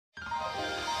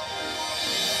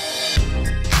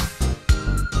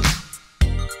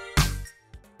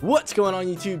What's going on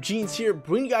YouTube? Jeans here,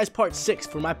 bringing you guys part 6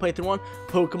 for my playthrough on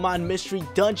Pokemon Mystery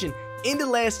Dungeon. In the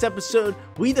last episode,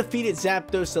 we defeated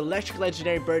Zapdos, the electric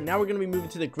legendary bird. Now we're going to be moving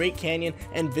to the Great Canyon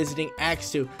and visiting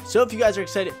Xatu. So if you guys are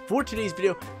excited for today's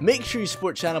video, make sure you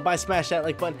support the channel by smashing that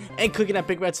like button and clicking that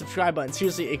big red subscribe button.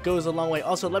 Seriously, it goes a long way.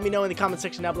 Also, let me know in the comment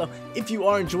section down below if you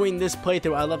are enjoying this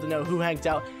playthrough. I'd love to know who hangs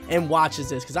out and watches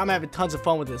this, because I'm having tons of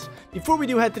fun with this. Before we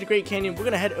do head to the Great Canyon, we're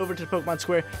going to head over to the Pokemon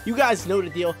Square. You guys know the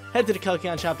deal. Head to the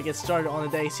Pokémon shop to get started on the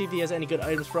day. See if he has any good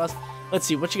items for us. Let's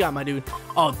see, what you got, my dude?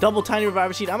 Oh, double tiny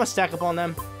reviver seed. I'm gonna stack up on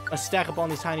them. I stack up on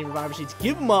these tiny reviver seeds.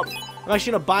 Give them up. I'm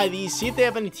actually gonna buy these. See if they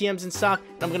have any TMs in stock.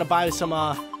 And I'm gonna buy some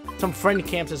friend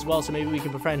camps as well, so maybe we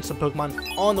can befriend some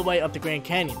Pokemon on the way up the Grand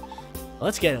Canyon.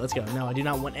 Let's get it. Let's go. No, I do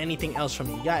not want anything else from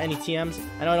you. You got any TMs?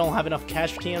 I know I don't have enough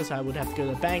cash for TMs, so I would have to go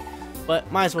to the bank. But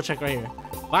might as well check right here.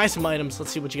 Buy some items.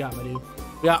 Let's see what you got, my dude.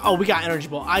 We got Energy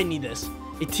Ball. I need this.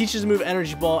 It teaches the move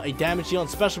Energy Ball, a damage deal, and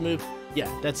special move. Yeah,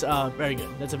 that's very good.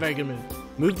 That's a very good move.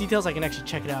 Move details, I can actually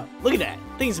check it out. Look at that.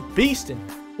 Thing's beastin'.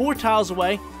 4 tiles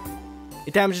away.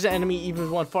 It damages the enemy even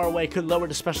one far away. Could lower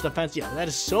the special defense. Yeah, that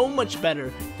is so much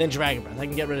better than Dragon Breath. I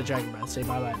can get rid of Dragon Breath. Say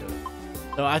bye-bye to it.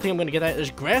 So I think I'm going to get that.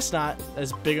 There's Grass Knot.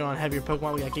 That's bigger on heavier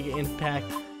Pokemon. We got Giga Impact,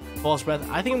 False Breath.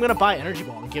 I think I'm going to buy Energy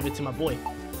Ball and give it to my boy.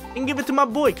 I can give it to my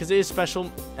boy because it is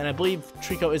special. And I believe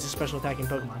Trico is a special attacking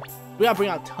Pokemon. We got to bring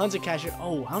out tons of cash here.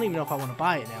 Oh, I don't even know if I want to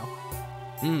buy it now.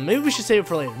 Maybe we should save it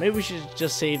for later. Maybe we should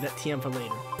just save that TM for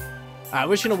later. Alright,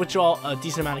 we're just going to withdraw a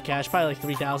decent amount of cash, probably like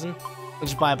 3,000, and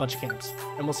just buy a bunch of camps.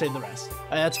 And we'll save the rest.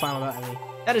 That's fine by me.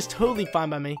 That is totally fine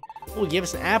by me. Oh, give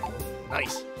us an apple.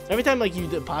 Nice. So every time like you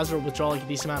deposit or withdraw like a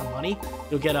decent amount of money,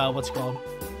 you'll get what's it called?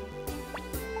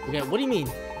 Okay, what do you mean?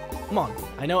 Come on.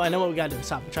 I know what we gotta do.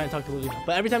 Stop. I'm trying to talk to Lily.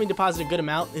 But every time you deposit a good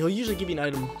amount, he'll usually give you an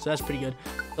item. So that's pretty good.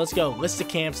 Let's go. List the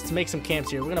camps. Let's make some camps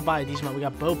here. We're gonna buy a decent amount. We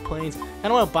got both planes. I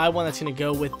don't want to buy one that's gonna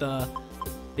go with the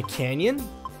canyon.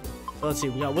 So let's see.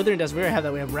 We got Withering Dust. We already have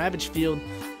that. We have Ravage Field.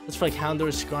 That's for like Houndour,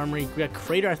 Skarmory. We got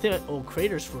Crater. I think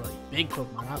Crater's for like big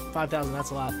Pokemon. Not 5,000.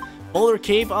 That's a lot. Boulder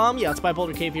Cave. Yeah, let's buy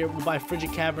Boulder Cave here. We'll buy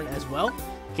Frigid Cavern as well.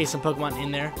 In case some Pokemon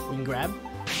in there we can grab.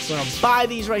 So I'm gonna buy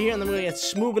these right here, and then we're gonna get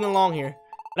smoothing along here.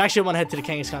 But actually, I want to head to the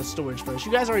Kangaskhan storage first.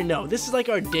 You guys already know. This is like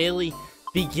our daily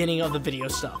beginning of the video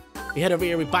stuff. We head over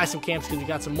here, we buy some camps because we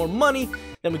got some more money.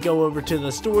 Then we go over to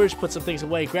the storage, put some things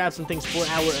away, grab some things for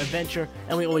our adventure.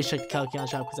 And we always check the Pokémon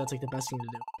shop because that's like the best thing to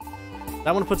do.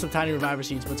 I want to put some tiny reviver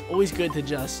seeds, but it's always good to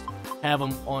just have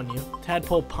them on you.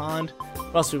 Tadpole Pond.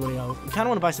 What else do we want to go? We kind of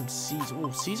want to buy some seeds. Ooh,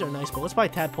 seeds are nice, but let's buy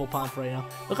Tadpole Pond for right now.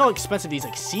 Look how expensive these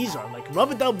like seeds are. Like Rub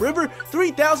a Dub River,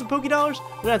 3,000 Pokédollars.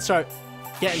 We're going to start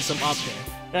getting some up there.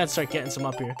 We're going to start getting some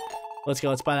up here. Let's go.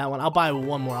 Let's buy that one. I'll buy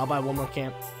one more. I'll buy one more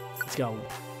camp. Let's go.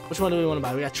 Which one do we want to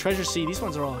buy? We got Treasure Sea. These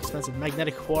ones are all expensive.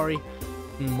 Magnetic Quarry.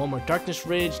 One more. Darkness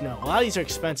Ridge. No, a lot of these are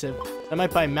expensive. I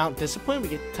might buy Mount Discipline. We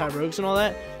get Tyrogues and all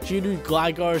that. Geodude,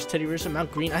 Glygars, Teddiursa, Mount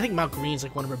Green. I think Mount Green is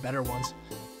like one of our better ones.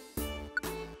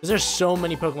 Because there's so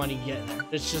many Pokemon you can get in there.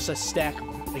 There's just a stack of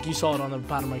them. Like you saw it on the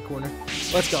bottom right corner.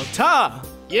 Let's go. Ta!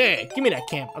 Yeah! Give me that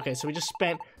camp. Okay, so we just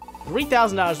spent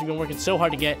 $3,000 we've been working so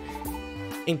hard to get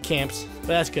in camps, but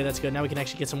that's good. That's good. Now we can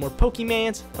actually get some more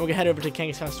Pokemans, and we're gonna head over to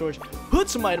Kangaskhan storage, put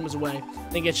some items away,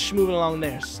 then get moving along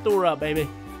there. Store up, baby.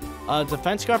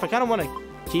 Defense Scarf. I kind of want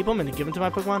to keep them and give them to my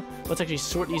Pokemon. Let's actually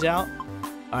sort these out.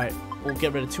 All right, we'll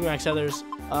get rid of 2 Max Feathers.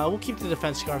 We'll keep the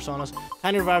Defense Scarfs on us.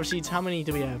 Tiny Reviver Seeds. How many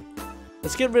do we have?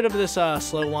 Let's get rid of this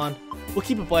Slow Wand. We'll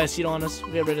keep a Blast Seed on us.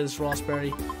 We'll get rid of this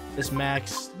Rossberry, this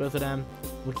Max, both of them.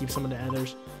 We'll keep some of the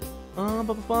others.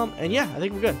 And yeah, I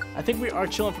think we're good. I think we are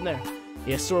chilling from there.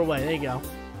 Yeah, store away. There you go.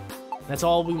 That's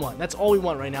all we want. That's all we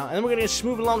want right now. And then we're going to just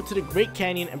move along to the Great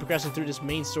Canyon and progressing through this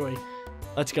main story.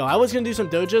 Let's go. I was going to do some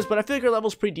dojos, but I feel like our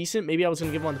level's pretty decent. Maybe I was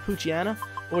going to give one to Poochyena.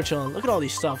 But we're chilling. Look at all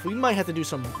these stuff. We might have to do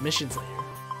some missions later.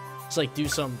 Just like do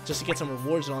some, just to get some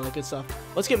rewards and all that good stuff.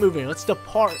 Let's get moving. Let's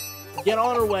depart. Get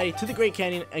on our way to the Great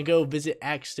Canyon and go visit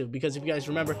Xatu. Because if you guys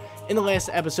remember, in the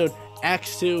last episode,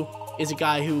 Xatu is a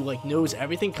guy who like knows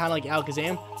everything, kind of like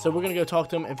Alakazam. So we're going to go talk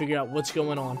to him and figure out what's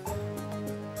going on.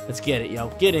 Let's get it, yo.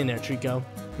 Get in there, Trico.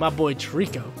 My boy,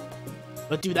 Trico.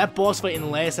 But, dude, that boss fight in the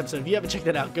last episode, if you haven't checked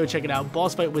that out, go check it out.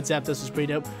 Boss fight with Zapdos was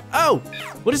pretty dope. Oh!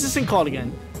 What is this thing called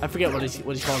again? I forget what he's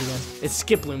called again. It's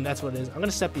Skiploom, that's what it is. I'm going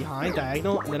to step behind,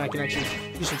 diagonal, and then I can actually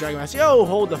do some Dragon Mask. Yo,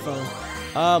 hold the phone.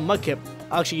 Mudkip.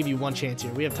 I'll actually give you one chance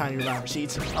here. We have tiny reviver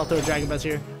seeds. I'll throw a Dragon Best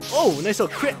here. Oh, nice little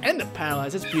crit and a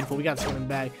paralyze. That's beautiful. We got this one in the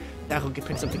bag. That will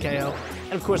picks up the KO.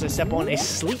 And, of course, I step on a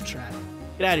Sleep Trap.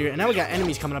 Get out of here. And now we got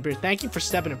enemies coming up here. Thank you for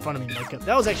stepping in front of me, Mudkip.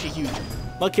 That was actually huge.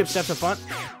 Mudkip steps in front.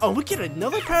 Oh, we get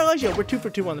another paralyze? Yeah, we're 2 for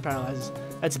 2 on the paralyzes.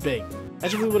 That's big.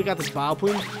 Imagine if we would have got this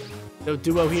Vileplume. No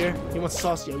duo here. He wants to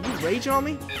sauce. Yo, you raging on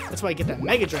me? That's why I get that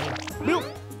Mega Drain. Boop.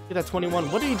 Get that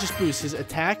 21. What did he just boost? His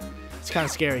attack? It's kind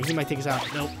of scary. He might take us out.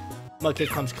 Nope. Mudkip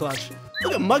comes clutch.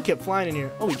 Look at Mudkip flying in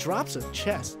here. Oh, he drops a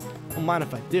chest. Don't mind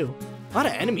if I do. A lot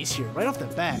of enemies here right off the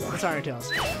bat. That's Iron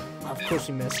Tails. Of course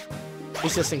we missed. At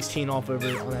least this thing's teeing off over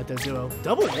on that duo.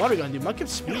 Double water gun, dude.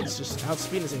 Mudkip's speed is just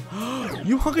outspeeding this thing.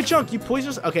 You hunk of junk. You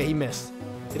poisonous. Okay, he missed.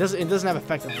 It doesn't have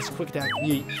effect on us. Quick attack.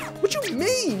 Yeet. What you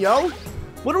mean, yo?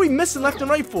 What are we missing left and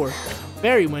right for?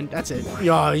 Fairy wind. That's it.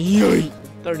 Yeah, yeet.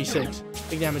 36.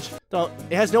 Big damage. Don't.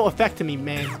 It has no effect to me,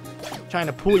 man. Trying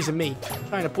to poison me.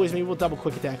 We'll double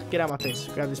quick attack. Get out my face.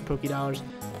 Grab these Poké Dollars.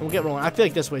 And we'll get rolling. I feel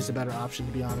like this way's the better option,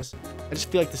 to be honest. I just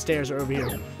feel like the stairs are over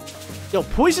here. Yo,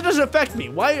 poison doesn't affect me.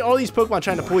 Why are all these Pokemon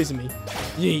trying to poison me?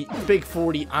 Yeet. Big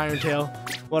 40 Iron Tail.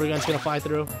 Water gun's gonna fly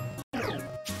through.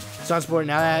 Sunsport,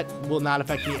 now that will not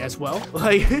affect me as well.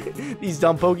 Like, these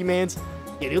dumb Pokemons.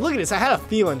 Yeah, dude, look at this. I had a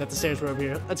feeling that the stairs were over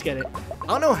here. Let's get it. I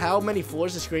don't know how many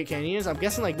floors this Great Canyon is. I'm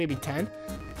guessing like maybe 10.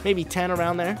 Maybe 10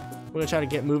 around there. We're gonna try to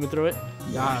get moving through it.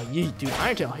 Yeah, yeet, dude.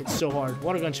 Iron Tail hits so hard.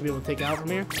 Water gun should be able to take it out from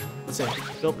here. Let's see.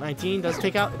 Nope, 19. Does it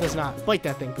take out? It does not. Bite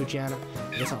that thing, Poochyena.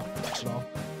 I guess I'll finish it off.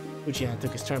 Poochyena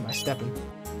took his turn by stepping.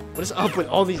 What is up with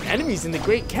all these enemies in the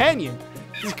Great Canyon?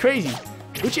 This is crazy.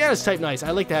 Poochyena's type nice.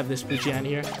 I like to have this Poochyena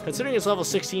here. Considering it's level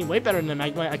 16, way better than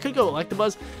Magnemite. I could go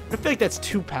Electabuzz, but I feel like that's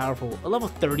too powerful. A level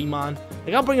 30 Mon.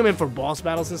 Like, I'll bring him in for boss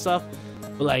battles and stuff.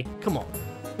 But, like, come on.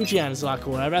 Poochyena's a lot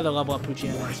cooler. I'd rather level up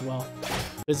Poochyena as well.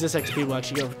 Because this XP will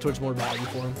actually go towards more value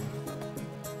for him.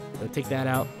 So take that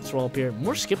out. Let's roll up here.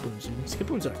 More Skiploons, dude.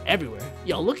 Skiploons are everywhere.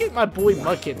 Yo, look at my boy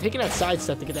Mudkip taking that side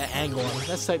step to get that angle on him.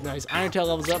 That's type nice. Iron Tail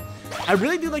levels up. I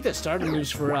really do like the starter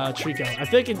moves for Trico. I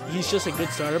feel like he's just a good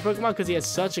starter Pokemon because he has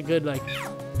such a good like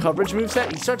coverage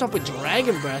moveset. He starts off with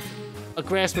Dragon Breath, a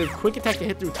grass move, quick attack to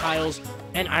hit through tiles,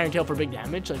 and Iron Tail for big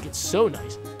damage. Like, it's so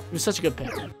nice. He was such a good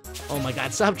pick. Oh my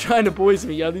god, stop trying to poison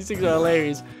me, yo. These things are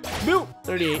hilarious. Boop!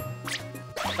 38.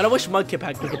 But I wish Mudkip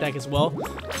had quick attack as well.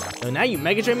 So now you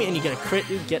Mega Drain me and you get a crit.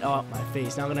 Dude, get off my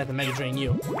face. Now I'm gonna have to Mega Drain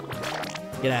you.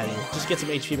 Get out of here. Just get some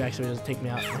HP back so he doesn't take me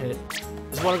out and hit it.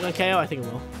 Is Water Gun KO? I think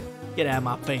it will. Get out of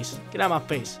my face. Get out of my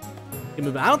face. Get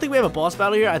moving. I don't think we have a boss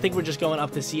battle here. I think we're just going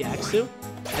up to see Xatu.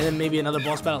 And then maybe another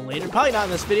boss battle later. Probably not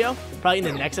in this video. Probably in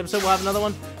the next episode we'll have another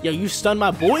one. Yo, you stunned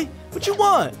my boy? What you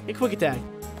want? Hey, quick attack.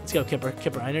 Let's go, Kipper.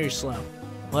 Kipper, I know you're slow.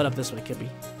 Head up this way, Kippy.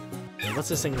 Okay, what's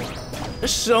this thing want?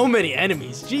 There's so many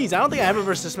enemies. Jeez, I don't think I ever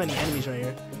versed this many enemies right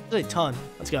here. There's a ton.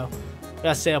 Let's go.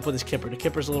 Gotta stay up with this Kipper. The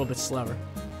Kipper's a little bit slower.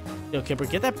 Yo, Kipper,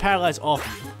 get that paralyzed off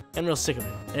you. I'm real sick of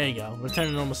it. There you go. Return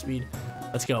to normal speed.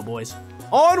 Let's go, boys.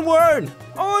 Onward!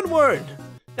 Onward!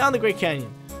 Down the Great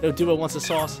Canyon. No duo wants a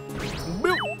sauce.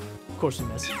 Boop! Of course we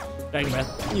miss. Dragon Breath.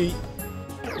 Yeet.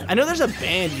 I know there's a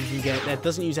band you can get that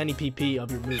doesn't use any PP of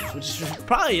your moves, which is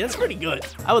probably, that's pretty good.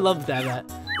 I would love to have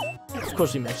that. Of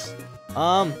course we missed.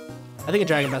 I think a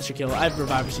Dragon Breath should kill. I have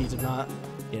Reviver Seeds if not.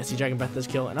 Yeah, see, Dragon Breath does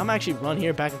kill. And I'm actually run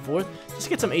here back and forth just to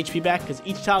get some HP back, because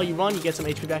each tile you run, you get some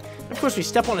HP back. And of course, we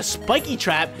step on a spiky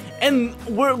trap, and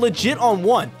we're legit on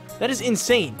one. That is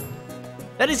insane.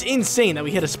 That is insane that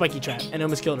we hit a spiky trap and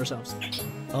almost killed ourselves.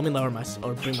 Let me lower my,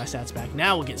 or bring my stats back.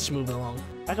 Now we'll get smoothing along.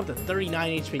 Back up to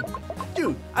 39 HP.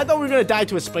 Dude, I thought we were going to die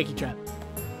to a spiky trap.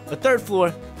 The third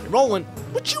floor, rolling.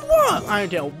 What you want? Iron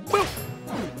Tail. Boop.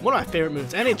 One of my favorite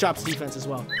moves, and it drops defense as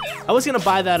well. I was gonna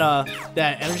buy that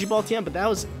that energy ball TM, but that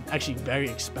was actually very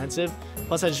expensive.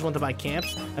 Plus, I just want to buy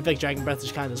camps. I feel like Dragon Breath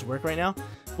just kind of does work right now.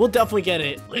 We'll definitely get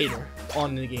it later on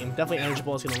in the game. Definitely, energy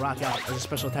ball is gonna rock out as a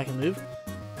special attacking move.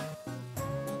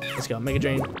 Let's go, Mega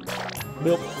Drain.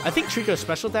 Boop. I think Trico's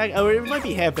special attack, or it might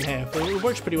be half and half. It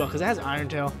works pretty well because it has Iron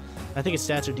Tail. I think its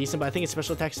stats are decent, but I think its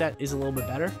special attack stat is a little bit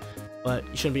better. But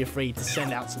you shouldn't be afraid to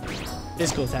send out some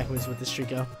physical attack moves with this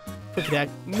Trico. Quick attack,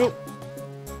 nope.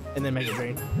 And then Mega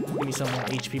Drain. Give me some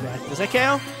HP back. Does that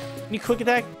KO? Can you quick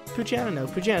attack? Poochyena? No,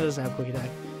 Poochyena doesn't have quick attack.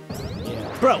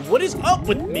 Yeah. Bro, what is up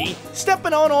with me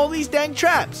stepping on all these dang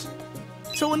traps?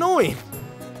 So annoying.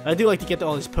 I do like to get to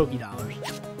all these Poké Dollars.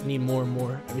 We need more and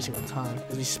more every single time,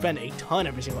 because we spend a ton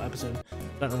every single episode.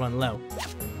 Starting to run low.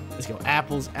 Let's go.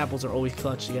 Apples. Apples are always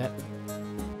clutch to get.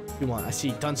 We want. I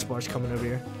see Dunsparce coming over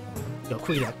here. Go,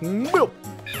 quick attack. Nope.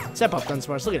 Step up,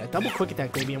 Dunsparce. Look at that. Double quick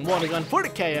attack, baby. And water gun for the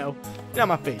KO. Get out of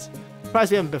my face.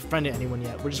 Surprised we haven't befriended anyone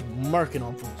yet. We're just murking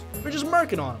on fools. We're just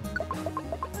murking on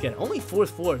them. Get it. Only 4th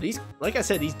floor. These, like I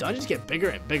said, these dungeons get bigger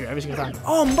and bigger every single time.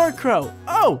 Oh, Murkrow.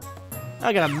 Oh!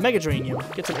 I gotta Mega Drain you.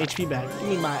 Get some HP back. Give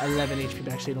me my 11 HP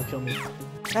back so you don't kill me.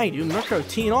 Dang, dude. Murkrow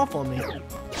teeing off on me.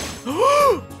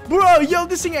 Bro, yo,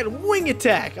 this thing had wing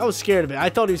attack. I was scared of it. I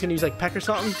thought he was gonna use like peck or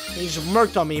something. And he just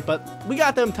murked on me, but we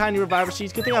got them tiny Reviver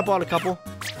Seeds. Good thing I bought a couple.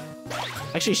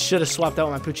 Actually, should have swapped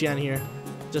out with my Poochyena here,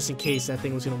 just in case that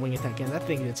thing was gonna wing attack again. That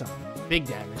thing did some big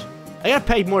damage. I gotta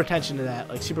pay more attention to that,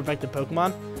 like super effective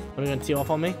Pokemon when they're gonna tee off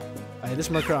on me. Alright, this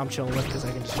Murkrow I'm chilling with because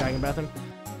I can just Dragon Breath him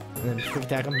and then quick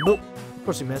attack him. Nope. Of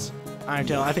course we miss. Iron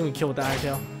Tail. I think we kill with the Iron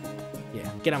Tail. Yeah,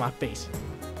 get out of my face.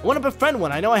 I want to befriend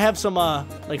one. I know I have some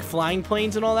like flying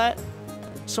planes and all that.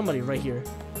 Somebody right here.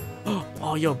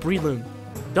 Oh, yo, Breloom.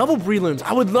 Double Breelooms.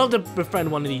 I would love to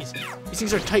befriend one of these. These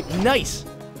things are tight. Nice.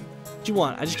 What you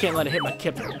want? I just can't let it hit my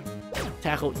Kipper.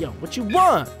 Tackle. Yo, what you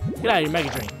want? Get out of here, Mega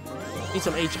Drain. Need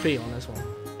some HP on this one.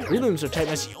 Breelooms are tight.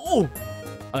 Nice. Oh.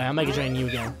 Okay, I'm Mega Drain you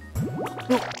again.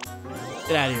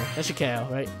 Get out of here. That's your KO,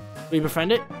 right? We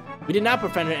befriend it? We did not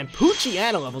befriend it, and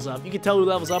Poochyena levels up. You can tell who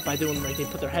levels up by doing, like, they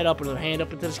put their head up or their hand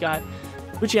up into the sky.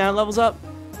 Poochyena levels up,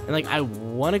 and, like, I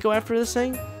want to go after this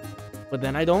thing, but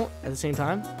then I don't at the same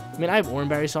time. I mean, I have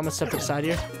Oranberry, so I'm going to step to the side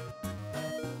here.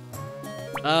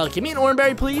 Give me an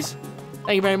Oranberry, please.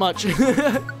 Thank you very much.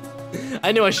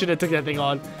 I knew I should have took that thing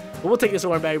on. But we'll take this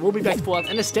Oranberry. We'll be back to full health.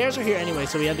 And the stairs are here anyway,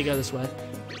 so we had to go this way.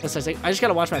 That's nice. I just got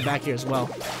to watch my back here as well.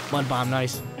 Mud Bomb,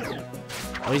 nice.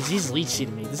 Oh, he's leech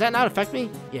seeding me. Does that not affect me?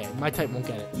 Yeah, my type won't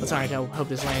get it. That's alright. I hope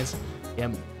this lands.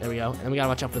 Yeah, there we go. And we gotta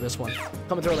watch out for this one.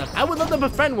 Coming through left. I would love to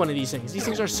befriend one of these things. These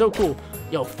things are so cool.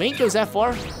 Yo, Faint goes that far,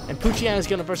 and Poochyena is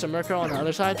gonna verse a Murkrow on the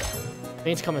other side.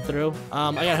 Faint's coming through.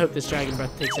 I gotta hope this Dragon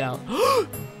Breath takes out.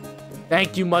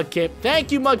 Thank you, Mudkip.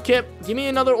 Thank you, Mudkip. Give me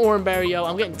another Oranberry, yo.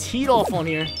 I'm getting teed off on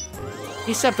here.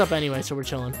 He stepped up anyway, so we're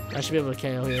chilling. I should be able to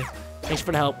KO here. Thanks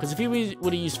for the help, because if he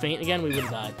would have used Faint again, we would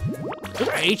have died. Look at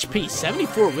our HP,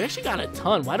 74. We actually got a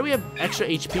ton. Why do we have extra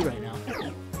HP right now?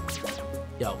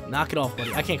 Yo, knock it off,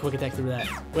 buddy. I can't quick attack through that.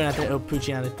 We're gonna have to hope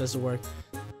Poochyena does the work.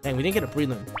 Dang, we didn't get a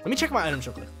Breloom. Let me check my items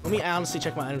real quick. Let me honestly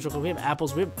check my items real quick. We have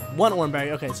apples. We have one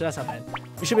Oranberry. Okay, so that's not bad.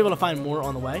 We should be able to find more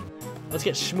on the way. Let's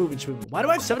get schmoovin'. Why do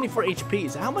I have 74 HP?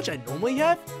 Is that how much I normally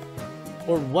have?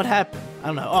 Or what happened? I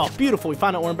don't know. Oh, beautiful. We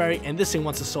found an Oranberry, and this thing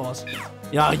wants a sauce.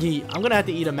 Yeah, I'm gonna have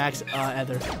to eat a max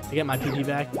ether to get my PP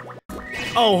back.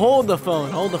 Oh, hold the phone.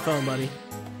 Hold the phone, buddy.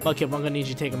 Mudkip, I'm gonna need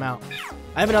you to take him out.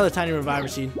 I have another tiny reviver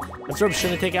seed. Absorb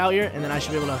shouldn't take out here, and then I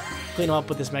should be able to clean him up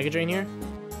with this Mega Drain here.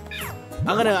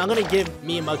 I'm gonna give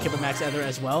me and Mudkip a max ether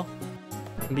as well.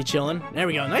 And be chilling. There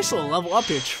we go. Nice little level up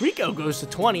here. Trico goes to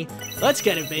 20. Let's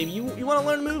get it, baby. You wanna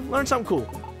learn a move? Learn something cool.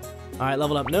 Alright,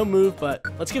 leveled up. No move, but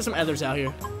let's get some ethers out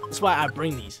here. That's why I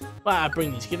bring these.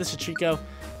 Give this to Trico.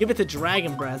 Give it to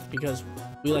Dragon Breath because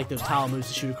we like those tile moves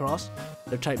to shoot across.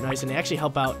 They're type nice, and they actually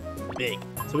help out big.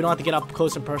 So we don't have to get up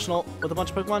close and personal with a bunch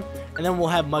of Pokemon. And then we'll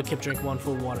have Mudkip drink one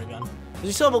full water gun. Because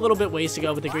we still have a little bit ways to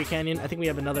go with the Great Canyon. I think we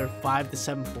have another 5 to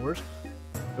 7 floors.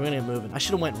 We're gonna get moving. I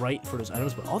should have went right for those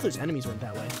items, but all those enemies went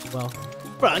that way. Well,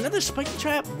 bro, another spiky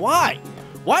trap? Why?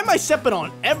 Why am I stepping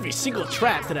on every single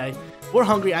trap today? We're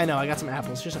hungry. I know. I got some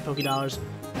apples. Here's some Pokédollars.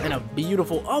 And a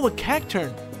beautiful... Oh, a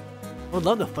Cacturn. I would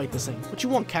love to fight this thing. What you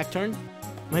want, Cacturn?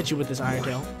 I'm gonna hit you with this Iron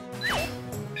Tail.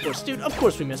 Of course, dude. Of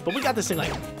course we missed. But we got this thing,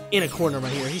 like, in a corner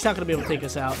right here. He's not gonna be able to take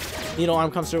us out. Needle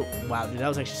Arm comes through. Wow, dude. That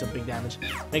was actually some big damage.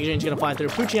 Mega Drain's gonna fly through.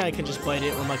 Poochyena can just bite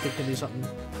it, or Mudkip can do something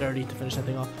dirty to finish that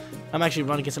thing off. I'm actually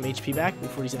running to get some HP back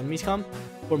before these enemies come.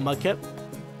 Or Mudkip.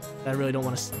 I really don't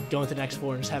want to go into the next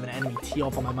floor and just have an enemy tee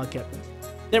off on my Mudkip.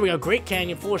 There we go. Great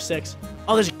Canyon, floor 6.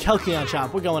 Oh, there's a Kelkion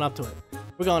chop. We're going up to it.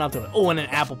 We're going up to it. Oh, and an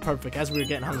apple. Perfect. As we were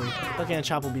getting hungry. Kelkion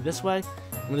chop will be this way.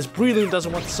 And this Breloom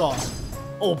doesn't want the sauce.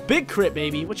 Oh, big crit,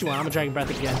 baby. What you want? I'm a Dragon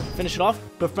Breath again. Finish it off.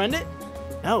 Befriend it?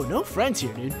 No friends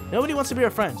here, dude. Nobody wants to be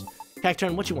our friends.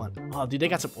 Cacturn, what you want? Oh, dude, they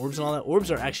got some orbs and all that.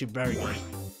 Orbs are actually very good.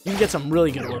 You can get some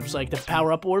really good orbs, like the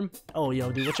power-up orb. Oh,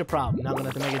 yo, dude, what's your problem? Now I'm gonna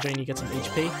have to Mega Drain you, get some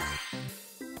HP.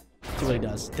 See what he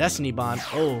does. Destiny Bond.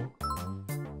 Oh.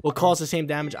 Will cause the same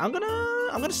damage. I'm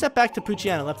gonna step back to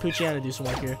Poochyena. Let Poochyena do some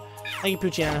work here. Thank you,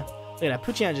 Poochyena. Look at that.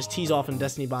 Poochyena just tees off and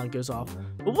Destiny Bond goes off.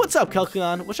 But what's up,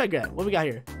 Kelkion? What should I get? What we got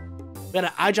here? We got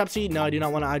an Eye Drop Seed. No, I do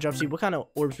not want an Eye Drop Seed. What kind of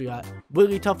orbs we got?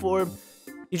 Wigglytuff Orb.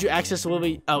 Gives you access to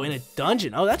Wiggly. Oh, in a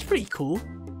dungeon. Oh, that's pretty cool.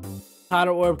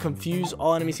 Powder Orb. Confuse.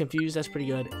 All enemies confused. That's pretty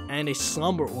good. And a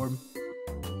Slumber Orb.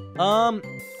 I'm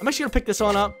actually gonna pick this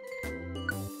one up.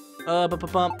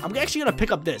 I'm actually gonna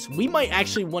pick up this. We might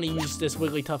actually want to use this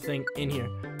Wigglytuff thing in here.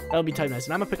 That would be type nice.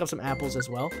 And I'm gonna pick up some apples as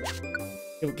well.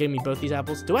 It gave me both these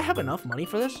apples. Do I have enough money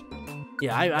for this?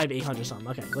 Yeah, I have 800 something.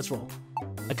 Okay, let's roll.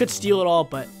 I could steal it all,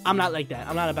 but I'm not like that.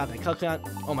 I'm not about that. Kelkion.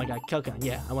 Oh my god, Kelkion.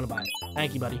 Yeah, I want to buy it.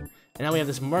 Thank you, buddy. And now we have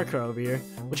this Murkrow over here.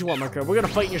 What you want, Murkrow? We're gonna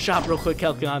fight in your shop real quick,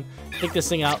 Kelkion. Take this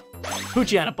thing out.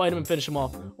 Poochyena, bite him and finish him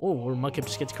off. Oh, Mudkip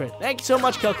just gets crit. Thank you so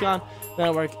much, Kelkion.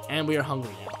 That'll work. And we are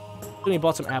hungry now. We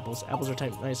bought some apples. Apples are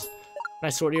type nice.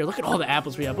 Nice sort here. Look at all the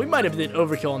apples we have. We might have did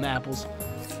overkill on the apples.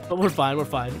 But we're fine. We're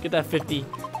fine. Get that 50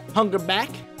 hunger back.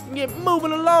 Get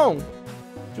moving along.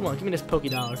 Come on, give me this Poké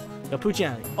Dollar. Yo,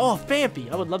 Poochyena. Oh,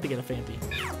 Fampy. I would love to get a Fampy.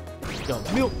 Go,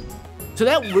 milk. So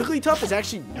that Wigglytuff is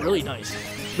actually really nice.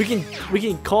 We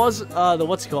can cause the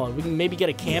what's it called? We can maybe get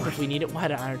a camp if we need it. Why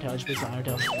had an Iron Tail? I just placed an Iron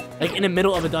Tail. Like in the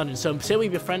middle of a dungeon. So say we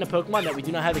befriend a Pokemon that we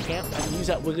do not have a camp. I can use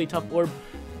that Wigglytuff orb.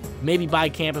 Maybe buy a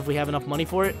camp if we have enough money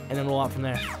for it, and then roll out from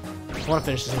there. I want to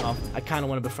finish this thing off. I kind of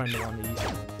want to befriend one of these.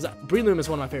 Breloom is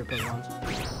one of my favorite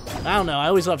Pokemons. I don't know. I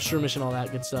always love Shroomish and all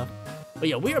that good stuff. But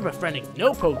yeah, we are befriending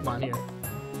no Pokemon here.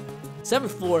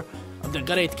 7th floor of the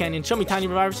Gudate Canyon. Show me Tiny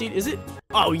Reviver Seed. Is it?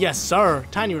 Oh, yes, sir.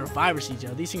 Tiny Reviver Seed, yo.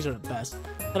 These things are the best.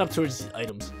 Head up towards these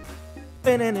items.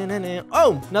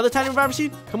 Oh, another Tiny Reviver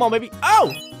Seed. Come on, baby.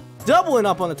 Oh, doubling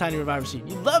up on the Tiny Reviver Seed.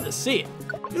 You'd love to see it.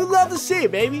 You'd love to see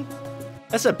it, baby.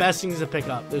 That's the best things to pick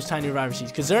up, those Tiny Reviver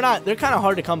Seeds, because they're kind of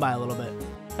hard to come by a little bit.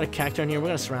 Got a Cacturn here. We're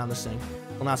going to surround this thing.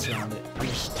 Well, not surround it. I'm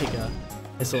just take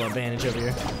this little advantage over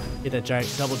here. Get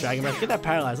that double Dragon Breath. Get that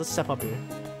Paralyzed. Let's step up here.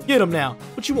 Get him now.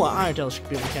 What you want? Iron Tail should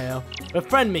be able to KO.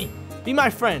 Befriend me. Be my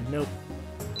friend. Nope.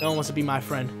 No one wants to be my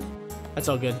friend. That's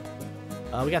all good.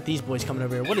 We got these boys coming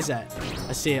over here. What is that?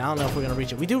 I see it. I don't know if we're going to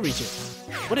reach it. We do reach it.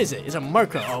 What is it? It's a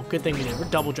Murkrow. Oh, good thing we did. We're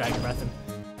double Dragon Breathing.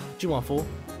 What you want, fool?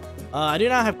 I do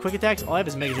not have quick attacks. All I have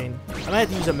is Mega Drain. I might have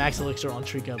to use a Max Elixir on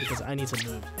Trico because I need some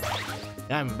moves.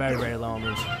 I'm very, very low on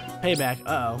moves. Payback.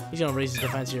 Uh-oh. He's going to raise his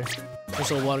defense here.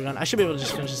 This little water gun. I should be able to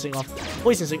just finish this thing off.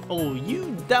 Poison Sting. Oh,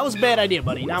 that was a bad idea,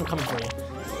 buddy. Now I'm coming for you.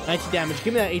 90 damage.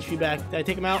 Give me that HP back. Did I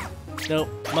take him out? Nope.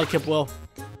 Mudkip will.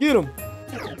 Get him.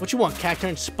 What you want?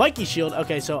 Cacturn. Spiky Shield.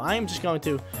 Okay, so I am just going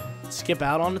to skip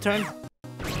out on the turn.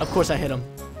 Of course I hit him.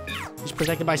 He's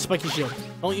protected by Spiky Shield.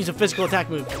 Don't use a physical attack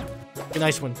move.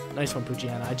 Nice one. Nice one,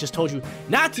 Poochyena. I just told you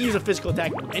not to use a physical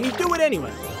attack move, and you do it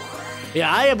anyway.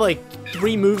 Yeah, I have like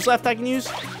 3 moves left I can use,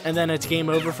 and then it's game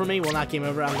over for me. Well, not game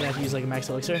over. I'm going to have to use like a Max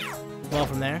Elixir. Well,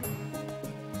 from there.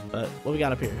 But what we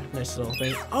got up here? Nice little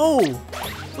thing. Oh,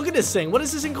 look at this thing. What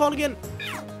is this thing called again?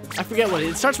 I forget what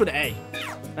it starts with A.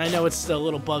 I know it's the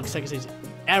little bug second stage.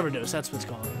 Aridos, that's what it's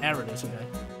called. Aridos, okay.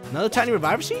 Another Tiny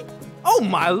Reviver Seed? Oh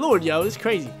my lord, yo, this is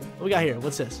crazy. What we got here?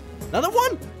 What's this? Another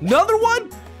one? Another one?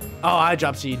 Oh, I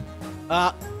dropped seed.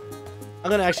 I'm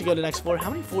gonna actually go to the next floor.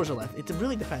 How many floors are left? It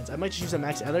really depends. I might just use a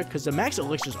Max Ether because the Max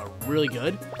Elixirs are really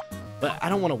good, but I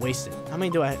don't want to waste it. How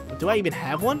many do I even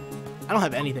have one? I don't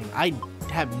have anything. I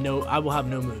will have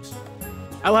no moves.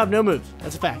 I will have no moves.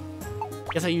 That's a fact.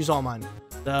 Guess I used all mine.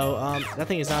 So, that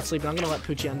thing is not sleeping. I'm gonna let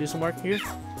Poochyena do some work here.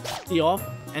 See off.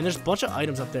 And there's a bunch of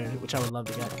items up there, which I would love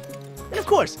to get. And of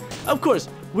course,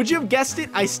 would you have guessed it?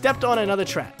 I stepped on another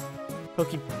trap.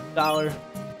 Poké Dollar.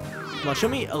 Come on, show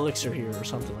me Elixir here or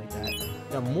something like that.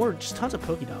 Yeah, just tons of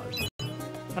Poké Dollars.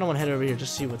 I don't want to head over here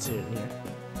just to see what's here.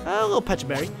 A little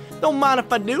Pechaberry. Don't mind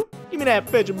if I do. Give me that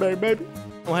Pechaberry, baby.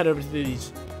 I'll head over to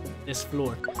this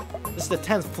floor. This is the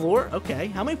 10th floor. Okay,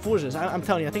 how many floors is this? I'm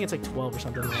telling you, I think it's like 12 or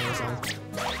something.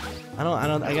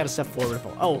 I gotta step forward.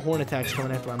 Oh, Horn Attack's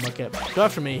coming after my Mudkip. Go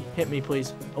after me. Hit me,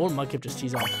 please. Oh, Mudkip just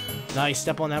tees off. Nice.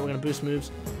 Step on that. We're gonna boost moves.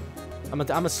 I'm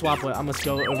gonna swap it. I'm gonna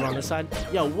go over on this side.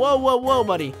 Yo, whoa,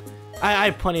 buddy. I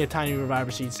have plenty of Tiny Reviver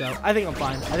Seeds, so I think I'm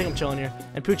fine. I think I'm chilling here.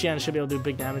 And Poochyena should be able to do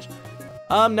big damage.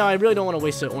 No, I really don't want to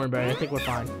waste the Oranberry. I think we're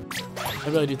fine. I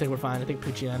really do think we're fine. I think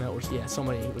Poochyena or, yeah,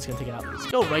 somebody was going to take it out. Let's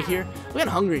go right here. We're getting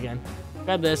hungry again.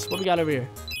 Grab this. What we got over here?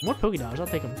 More Poké Dollars. I'll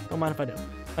take them. Don't mind if I do.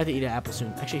 I have to eat an apple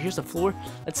soon. Actually, here's the floor.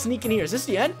 Let's sneak in here. Is this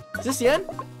the end? Is this the end?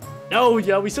 No,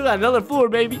 yo, we still got another floor,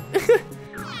 baby.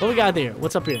 What we got there?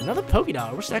 What's up here? Another Poké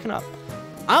Dollar. We're stacking up.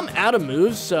 I'm out of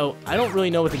moves, so I don't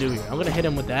really know what to do here. I'm going to hit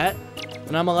him with that,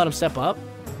 and I'm going to let him step up.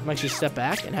 I'm actually step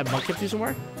back and have Mudkip do some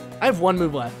work. I have 1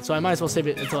 move left, so I might as well save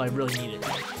it until I really need it.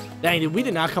 Dang, dude, we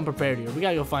did not come prepared here. We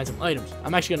got to go find some items.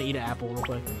 I'm actually going to eat an apple real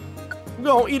quick. I'm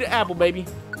going to eat an apple, baby.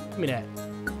 Give me that.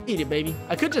 Eat it, baby.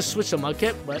 I could just switch to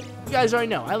Mudkip, but you guys already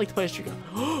know. I like to play a Trico.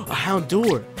 A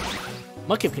Houndour.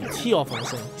 Mudkip can tee off on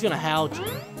this thing. He's going to howl,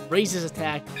 raise his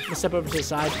attack, step over to the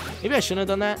side. Maybe I shouldn't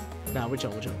have done that. Nah, we're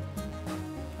chilling,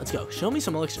 Let's go. Show me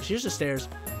some elixirs. Here's the stairs.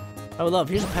 I would love.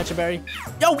 Here's a Pechaberry.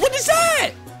 Yo, what is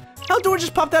that? Houndour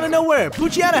just popped out of nowhere.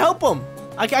 Poochyena, help him.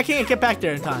 I can't get back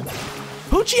there in time.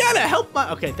 Poochyena, help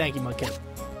my... Okay, thank you, Mudkip.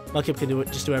 Mudkip can do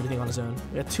it. Just do everything on his own.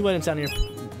 We got 2 items down here.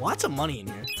 Lots of money in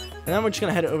here. And then we're just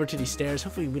going to head over to these stairs.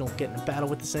 Hopefully we don't get in a battle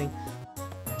with this thing.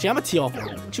 Gee, I'm a tee off on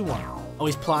him. What you want? Oh,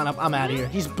 he's plotting up. I'm out of here.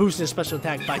 He's boosting his special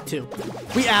attack by 2.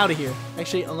 We out of here.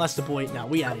 Actually, unless the boy... No,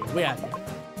 we out of here. We out of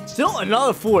here. Still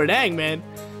another floor. Dang, man.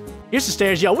 Here's the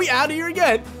stairs. Yo, we out of here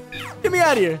again. Get me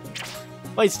out of here.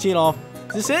 Fight's teeing off.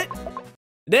 Is this it?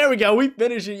 There we go. We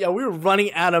finished it. Yo, we were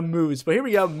running out of moves. But here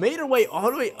we go. Made our way all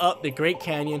the way up the Great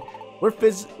Canyon. We're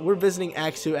visiting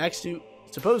Xatu. Xatu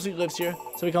supposedly lives here.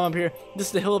 So we come up here. This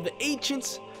is the Hill of the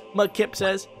Ancients, Mudkip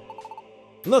says.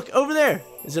 Look, over there.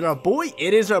 Is it our boy?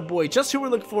 It is our boy. Just who we're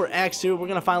looking for, Xatu. We're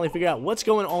going to finally figure out what's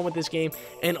going on with this game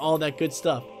and all that good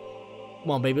stuff.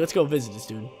 Come on, baby. Let's go visit this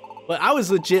dude. But I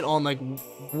was legit on, like,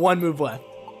 one move left.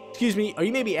 Excuse me. Are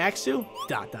you maybe Xatu? ...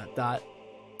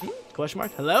 Question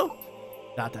mark. Hello? ...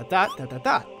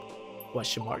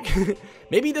 Question mark.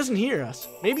 Maybe he doesn't hear us.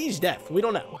 Maybe he's deaf. We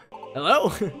don't know.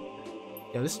 Hello?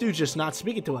 Yeah, this dude's just not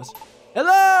speaking to us.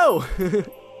 Hello?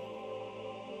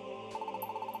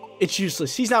 It's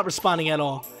useless. He's not responding at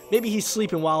all. Maybe he's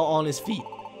sleeping while on his feet.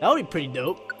 That would be pretty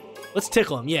dope. Let's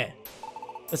tickle him. Yeah.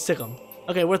 Let's tickle him.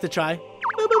 Okay, worth a try.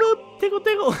 Boop, boop, boop. Tickle,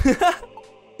 tickle.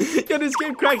 Yo, this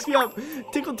game cracks me up.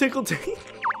 Tickle, tickle, tickle.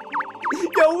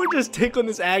 Yo, we're just tickling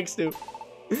this Xatu.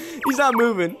 He's not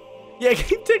moving. Yeah,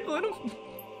 keep tickling him.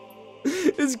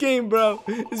 This game, bro.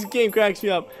 This game cracks me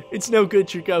up. It's no good,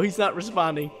 Trico. He's not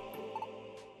responding.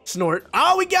 Snort.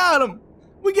 Oh, we got him.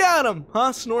 We got him.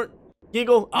 Huh, Snort?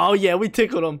 Giggle. Oh, yeah, we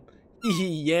tickled him.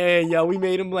 Yeah, we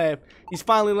made him laugh. He's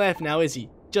finally laughing now, is he?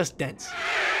 Just dense.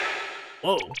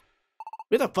 Whoa.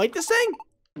 We have to fight this thing?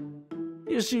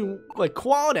 You like,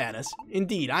 clawed at us.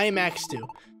 Indeed, I am Xatu.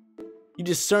 You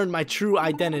discerned my true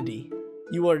identity.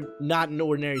 You are not an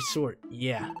ordinary sort.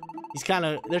 Yeah. He's kind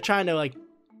of, they're trying to, like,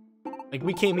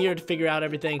 we came here to figure out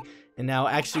everything, and now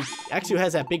Xatu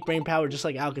has that big brain power just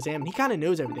like Alakazam, and he kind of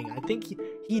knows everything. I think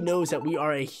he knows that we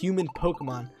are a human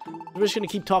Pokemon. We're just going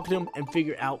to keep talking to him and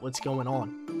figure out what's going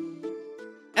on.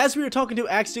 As we were talking to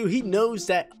Xatu, he knows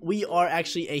that we are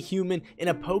actually a human in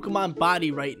a Pokemon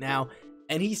body right now,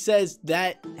 and he says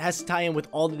that has to tie in with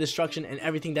all the destruction and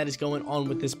everything that is going on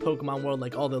with this Pokemon world,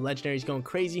 like all the legendaries going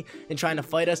crazy and trying to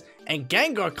fight us. And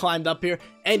Gengar climbed up here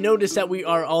and noticed that we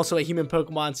are also a human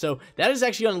Pokemon, so that is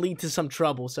actually going to lead to some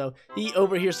trouble. So he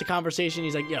overhears the conversation.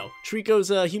 He's like, yo,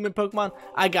 Trico's a human Pokemon?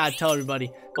 I gotta tell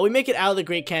everybody. But we make it out of the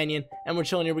Great Canyon, and we're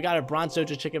chilling here. We got a Bronze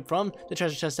Dojo chicken from the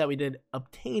treasure chest that we did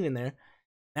obtain in there.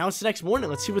 Now it's the next morning.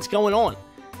 Let's see what's going on.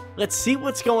 Let's see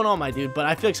what's going on, my dude. But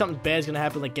I feel like something bad is going to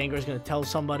happen. Like Gengar's going to tell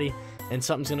somebody and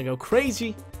something's going to go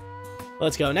crazy.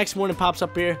 Let's go. Next morning pops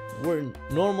up here. We're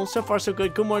normal. So far, so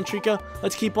good. Good morning, Trico.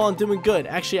 Let's keep on doing good.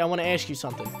 Actually, I want to ask you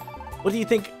something. What do you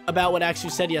think about what Xatu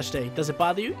said yesterday? Does it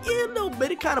bother you? Yeah, a little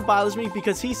bit. It kind of bothers me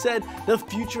because he said the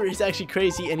future is actually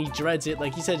crazy and he dreads it.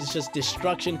 Like he said, it's just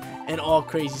destruction and all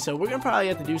crazy. So we're going to probably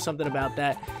have to do something about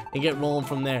that and get rolling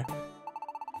from there.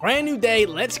 Brand new day.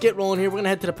 Let's get rolling here. We're going to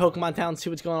head to the Pokemon town and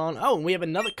see what's going on. Oh, and we have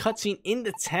another cutscene in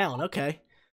the town. Okay.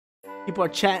 People are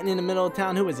chatting in the middle of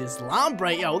town. Who is this?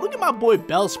 Lombre. Yo, look at my boy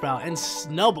Bellsprout and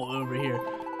Snubble over here.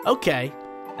 Okay.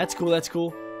 That's cool. That's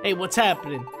cool. Hey, what's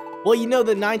happening? Well, you know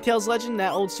the Ninetales legend?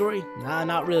 That old story? Nah,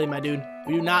 not really, my dude.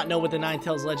 We do not know what the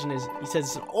Ninetales legend is. He says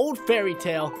it's an old fairy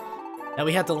tale that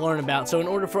we have to learn about. So in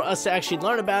order for us to actually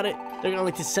learn about it, they're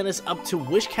going to send us up to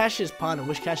Wishcash's Pond. And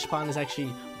Wishcash's Pond is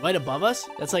actually right above us.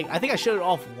 That's like, I think I showed it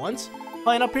off once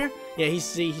playing up here. Yeah, he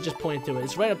just pointed to it.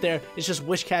 It's right up there. It's just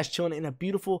Wishcash chilling in a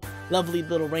beautiful, lovely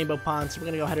little rainbow pond. So we're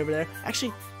going to go head over there.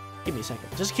 Actually, give me a second.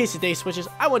 Just in case the day switches,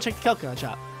 I want to check the Kelkon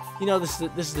shop. You know, this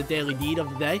is the daily deed of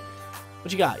the day.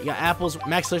 What you got? You got apples.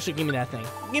 Max Lipstick, give me that thing.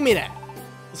 Give me that.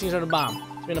 These things are the bomb. So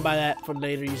we're going to buy that for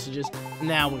later usages.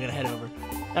 Now we're going to head over.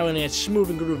 Now we're going to get smooth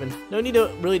and grooving. No need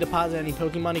to really deposit any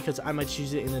Pokemon money because I might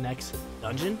use it in the next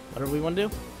dungeon. Whatever we want to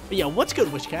do. But yeah, what's good,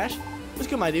 Wishcash? What's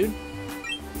good, my dude?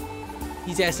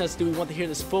 He's asking us, do we want to hear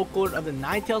this folklore of the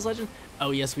Ninetales legend?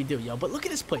 Oh, yes, we do, yo. But look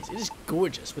at this place. It is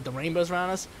gorgeous with the rainbows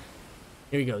around us.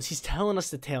 Here he goes. He's telling us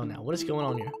the tale now. What is going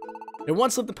on here? There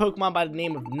once lived a Pokemon by the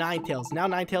name of Ninetales. Now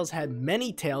Ninetales had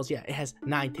many tails. Yeah, it has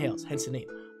 9 tails, hence the name.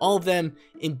 All of them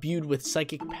imbued with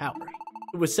psychic power.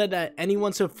 It was said that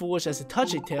anyone so foolish as to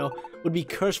touch a tail would be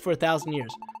cursed for 1,000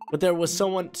 years. But there was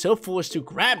someone so foolish to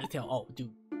grab the tail. Oh,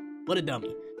 dude, what a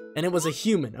dummy. And it was a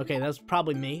human. Okay, that was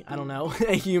probably me. I don't know.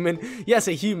 A human. Yes,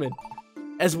 a human.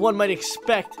 As one might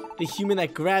expect, the human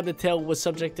that grabbed the tail was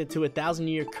subjected to a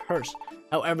 1,000-year curse.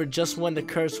 However, just when the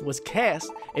curse was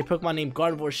cast, a Pokemon named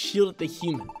Gardevoir shielded the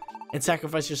human and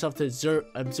sacrificed yourself to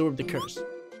absorb the curse.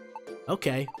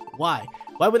 Okay, why?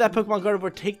 Why would that Pokemon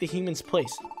Gardevoir take the human's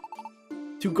place?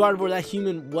 To Gardevoir, that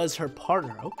human was her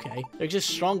partner. Okay, there's just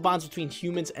strong bonds between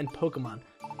humans and Pokemon.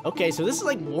 Okay, so this is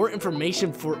like more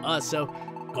information for us. So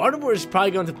Gardevoir is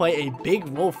probably going to play a big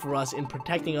role for us in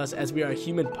protecting us as we are a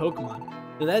human Pokemon.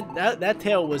 So that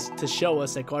tale was to show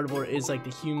us that Gardevoir is like the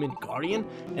human guardian,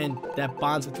 and that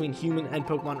bonds between human and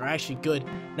Pokemon are actually good,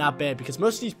 not bad. Because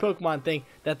most of these Pokemon think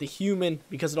that the human,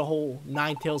 because of the whole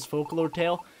Ninetales folklore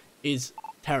tale, is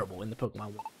terrible in the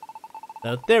Pokemon world.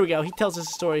 So there we go. He tells us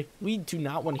a story. We do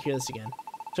not want to hear this again.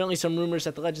 Certainly some rumors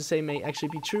that the legends say may actually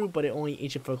be true, but it only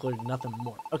ancient folklore, nothing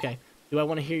more. Okay, do I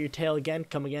want to hear your tale again?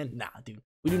 Come again? Nah, dude.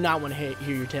 We do not want to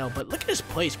hear your tale, but look at this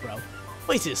place, bro. This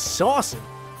place is awesome.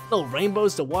 Little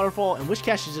rainbows, the waterfall, and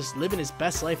Wishcash is just living his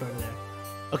best life over there.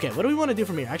 Okay, what do we want to do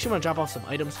from here? I actually want to drop off some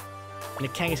items in the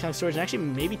Kangaskhan storage and actually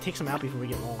maybe take some out before we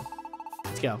get long.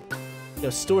 Let's go. Go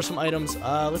store some items.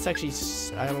 Let's actually.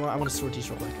 I want to sort these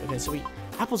real quick. Okay, so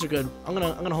apples are good. I'm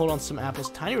gonna hold on to some apples.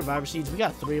 Tiny reviver seeds. We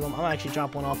got 3 of them. I'm gonna actually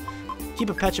drop one off.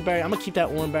 Keep a pecha berry. I'm gonna keep that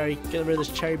orange berry. Get rid of this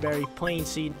cherry berry. Plain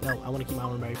seed. No, I want to keep my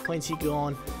orange berry. Plain seed go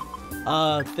on.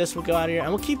 This will go out of here, and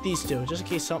we'll keep these 2 just in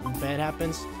case something bad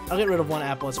happens. I'll get rid of 1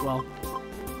 apple as well,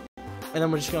 and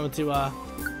then we're just going to. I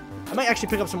might actually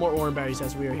pick up some more orange berries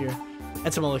as we are here,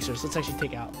 and some elixirs. Let's actually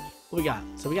take out what we got.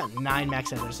 So we got 9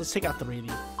 max ethers. Let's take out 3 of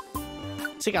these.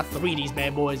 Let's take out 3 of these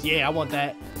bad boys. Yeah, I want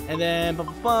that. And then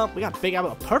we got big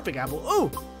apple, a perfect apple.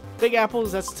 Ooh, big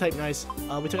apples. That's the type nice.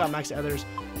 We took out max ethers.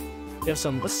 We have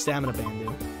some. What's stamina band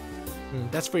do?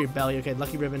 That's for your belly. Okay,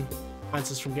 lucky ribbon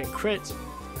prevents us from getting crits.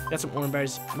 Got some orange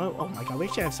berries. Oh my god, we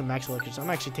actually have some max elixirs. I'm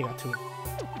actually take out 2.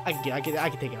 I can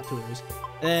take out 2 of those.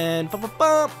 And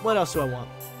what else do I want?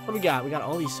 What we got? We got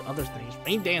all these other things.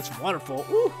 Rain dance, waterfall.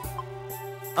 Ooh.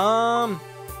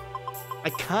 I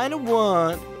kind of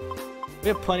want. We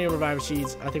have plenty of reviver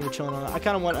seeds. I think we're chilling on that. I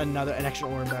kind of want an extra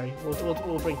orange berry.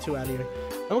 We'll bring 2 out of here.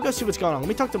 And we'll go see what's going on. Let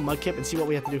me talk to Mudkip and see what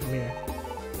we have to do from here.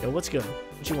 Yo, what's good?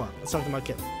 What you want? Let's talk to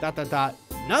Mudkip. ...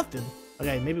 Nothing.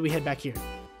 Okay, maybe we head back here.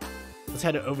 Let's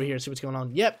head over here and see what's going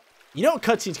on. Yep. You know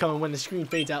cutscene's coming when the screen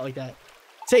fades out like that.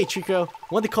 Say, Trico,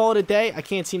 want to call it a day? I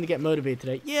can't seem to get motivated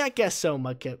today. Yeah, I guess so,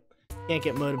 Mudkip. Can't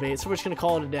get motivated, so we're just going to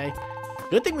call it a day.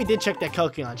 Good thing we did check that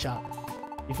Pokemon shop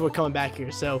before coming back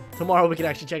here, so tomorrow we can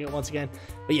actually check it once again.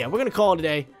 But yeah, we're gonna call it a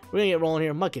day. We're gonna get rolling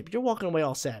here. Mudkip, you're walking away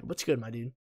all sad. What's good, my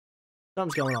dude?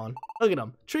 Something's going on. Look at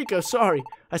him. Trico, sorry.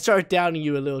 I started doubting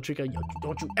you a little, Trico. Yo,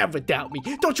 don't you ever doubt me.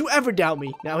 Don't you ever doubt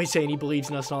me. Now he's saying he believes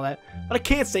in us and all that. But I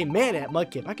can't stay mad at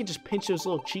Mudkip. I can just pinch those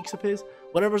little cheeks of his.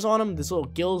 Whatever's on him, these little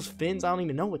gills, fins, I don't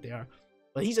even know what they are.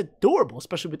 But he's adorable,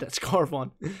 especially with that scarf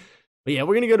on. But yeah,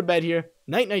 we're gonna go to bed here.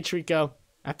 Night, night, Trico.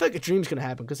 I feel like a dream's gonna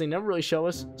happen because they never really show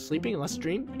us sleeping unless a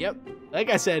dream. Yep,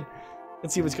 like I said,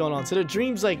 let's see what's going on. So the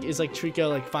dreams is like Trico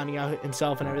like finding out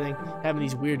himself and everything, having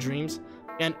these weird dreams.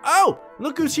 And oh,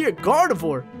 look who's here,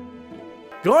 Gardevoir.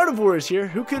 Gardevoir is here.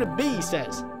 Who could it be? He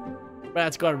says.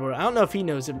 That's Gardevoir. I don't know if he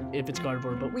knows if it's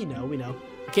Gardevoir, but we know.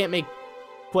 I can't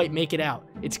quite make it out.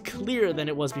 It's clearer than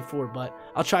it was before, but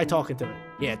I'll try talking to it.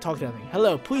 Yeah, talk to that thing.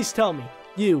 Hello, please tell me.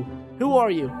 You. Who are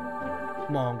you?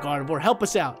 Come on, Gardevoir, help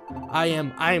us out. I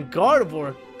am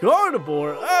Gardevoir.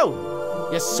 Gardevoir. Oh,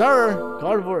 yes, sir.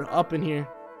 Gardevoir up in here.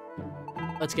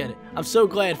 Let's get it. I'm so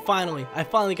glad I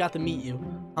finally got to meet you.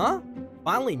 Huh?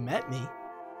 Finally met me?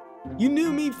 You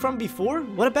knew me from before?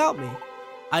 What about me?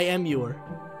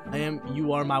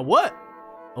 You are my what?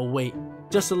 Oh, wait,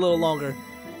 just a little longer.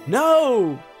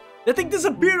 No! That thing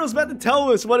disappeared. I was about to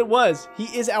tell us what it was. He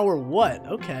is our what?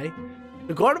 Okay.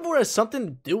 The Gardevoir has something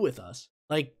to do with us.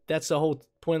 Like, that's the whole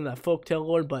point of that folktale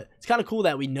lore, but it's kind of cool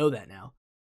that we know that now.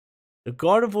 The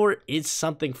Gardevoir is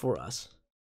something for us.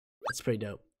 That's pretty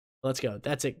dope. Let's go.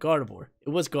 That's it, Gardevoir. It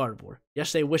was Gardevoir.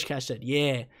 Yesterday, Wishcash said,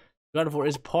 yeah, Gardevoir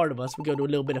is part of us. We go to a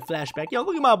little bit of flashback. Yo,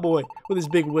 look at my boy with his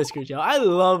big whiskers, yo. I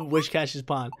love Wishcash's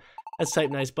pond. That's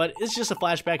type nice, but it's just a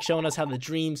flashback showing us how the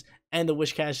dreams and the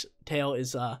Wishcash tale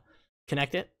is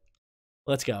connected.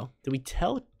 Let's go. Did we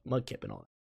tell Mudkip and all that?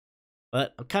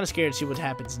 But I'm kind of scared to see what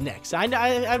happens next.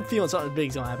 I'm feeling something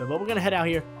big's gonna happen, but we're gonna head out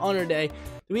here on our day.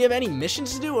 Do we have any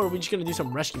missions to do, or are we just gonna do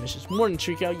some rescue missions? Morning,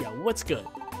 Trico. Yo, what's good?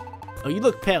 Oh, you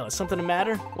look pale. Is something the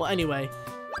matter? Well, anyway,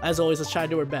 as always, let's try to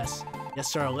do our best. Yes,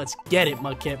 sir. Let's get it,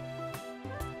 Mudkip.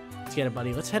 Let's get it,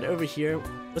 buddy. Let's head over here.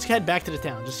 Let's head back to the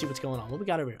town. Just see what's going on. What we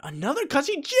got over here? Another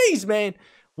cutscene? Jeez, man.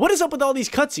 What is up with all these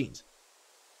cutscenes?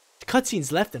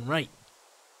 Cutscenes left and right.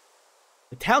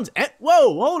 The town's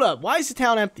whoa, hold up. Why is the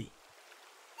town empty?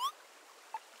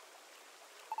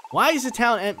 Why is the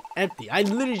town empty? I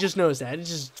literally just noticed that. It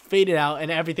just faded out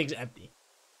and everything's empty.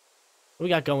 What we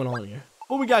got going on here?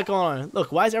 What we got going on?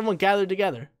 Look, why is everyone gathered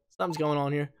together? Something's going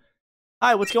on here.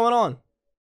 Hi, what's going on?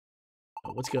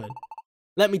 Oh, what's good?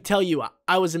 Let me tell you,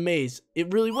 I was amazed.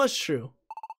 It really was true.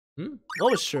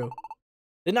 What was true?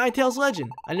 The Ninetales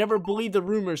legend. I never believed the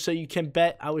rumors, so you can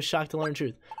bet I was shocked to learn the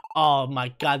truth. Oh my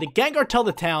god, did Gengar tell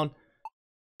the town?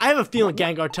 I have a feeling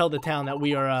Gengar tell the town that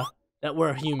we're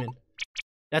a human.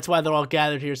 That's why they're all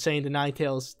gathered here saying the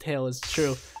Ninetales tale is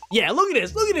true. Yeah, look at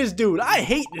this. Look at this dude. I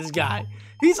hate this guy.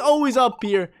 He's always up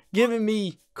here giving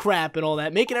me crap and all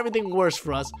that, making everything worse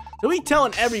for us. So he's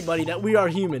telling everybody that we are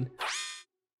human.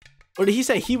 Or did he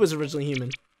say he was originally human?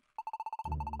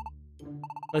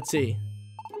 Let's see.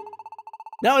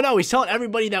 No, he's telling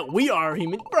everybody that we are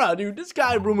human. Bro, dude, this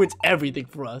guy ruins everything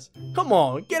for us. Come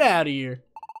on, get out of here.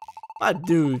 My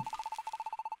dude.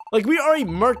 Like, we already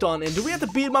murked on him. Do we have to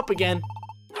beat him up again?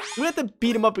 Do we have to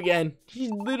beat him up again? He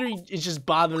literally is just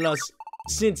bothering us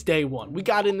since day one. We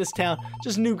got in this town,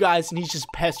 just new guys, and he's just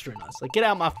pestering us. Like, get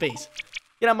out of my face.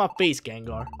 Get out of my face,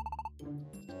 Gengar.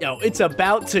 Yo, it's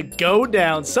about to go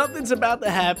down. Something's about to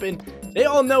happen. They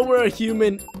all know we're a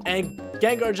human, and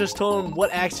Gengar just told him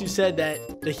what Xatu said,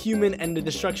 that the human and the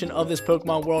destruction of this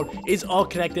Pokemon world is all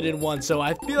connected in one. So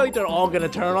I feel like they're all gonna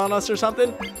turn on us or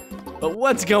something. But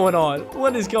what's going on?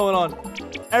 What is going on?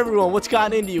 Everyone, what's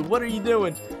gotten into you? What are you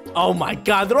doing? Oh my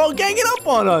god, they're all ganging up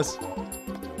on us.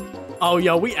 Oh,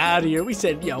 yo, we out of here. We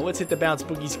said, yo, let's hit the bounce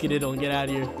boogie skididdle and get out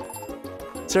of here.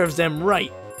 Serves them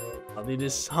right. I'll do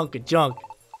this hunk of junk.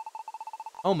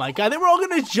 Oh my god, they were all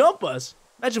gonna jump us.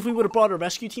 Imagine if we would have brought a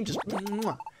rescue team, just give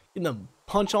them a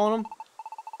punch on them.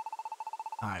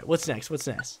 Alright, what's next? What's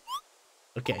next?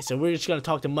 Okay, so we're just gonna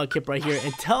talk to Mudkip right here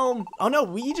and tell him. Oh no,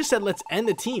 we just said let's end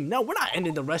the team. No, we're not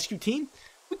ending the rescue team.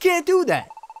 We can't do that.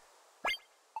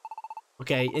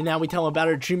 Okay, and now we tell him about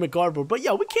our dream at Gardevoir. But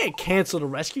yo, we can't cancel the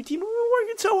rescue team. We were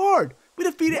working so hard. We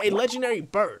defeated a legendary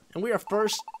bird, and we are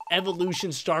first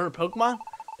evolution starter Pokemon.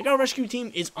 Like, our rescue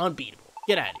team is unbeatable.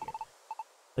 Get out of here.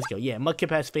 Let's go. Yeah, Mudkip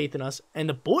has faith in us. And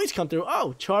the boys come through.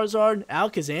 Oh, Charizard,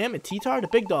 Alakazam, and T-Tar, the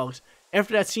big dogs.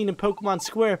 After that scene in Pokemon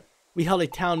Square, we held a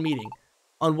town meeting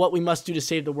on what we must do to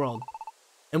save the world.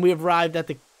 And we have arrived at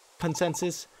the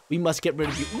consensus. We must get rid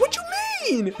of you. What you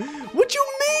mean? What you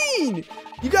mean?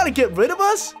 You gotta get rid of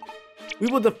us? We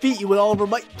will defeat you with all of our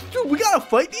might. Dude, we gotta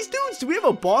fight these dudes? Do we have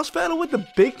a boss battle with the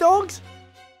big dogs?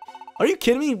 Are you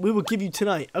kidding me? We will give you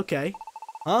tonight. Okay.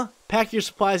 Huh? Pack your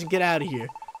supplies and get out of here.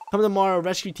 Come tomorrow,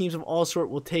 rescue teams of all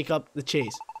sorts will take up the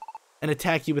chase and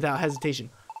attack you without hesitation.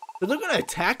 So they're gonna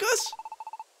attack us?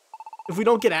 If we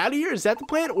don't get out of here? Is that the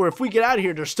plan? Or if we get out of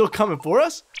here, they're still coming for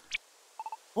us?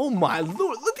 Oh my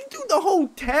lord. Look, dude, the whole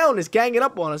town is ganging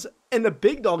up on us. And the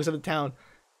big dogs of the town.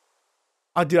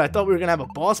 Oh, dude, I thought we were gonna have a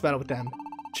boss battle with them.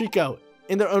 Trico,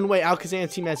 in their own way,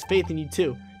 Alakazam's team has faith in you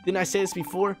too. Didn't I say this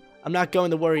before? I'm not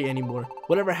going to worry anymore.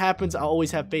 Whatever happens, I'll always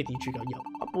have faith in you, Trico. Yo,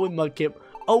 my boy Mudkip,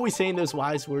 always saying those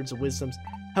wise words of wisdoms,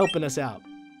 helping us out.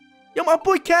 Yo, my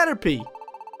boy Caterpie.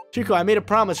 Trico, I made a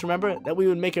promise, remember? That we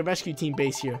would make a rescue team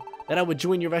base here. That I would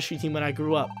join your rescue team when I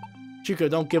grew up. Trico,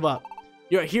 don't give up.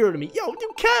 You're a hero to me. Yo,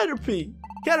 dude, Caterpie.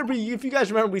 Caterpie, if you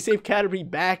guys remember, we saved Caterpie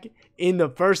back in the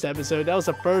first episode. That was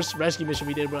the first rescue mission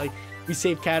we did, where like we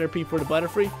saved Caterpie for the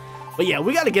Butterfree. But yeah,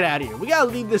 we gotta get out of here. We gotta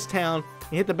leave this town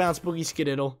and hit the bounce boogie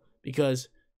skididdle, because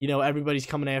you know everybody's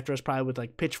coming after us, probably with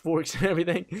like pitchforks and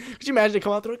everything. Could you imagine they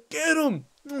come out there like, get him,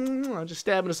 just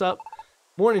stabbing us up?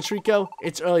 Morning, Trico.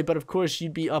 It's early, but of course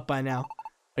you'd be up by now.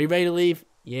 Are you ready to leave?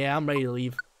 Yeah, I'm ready to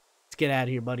leave. Let's get out of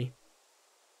here, buddy.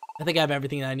 I think I have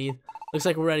everything that I need. Looks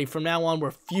like we're ready. From now on,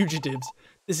 we're fugitives.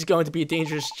 This is going to be a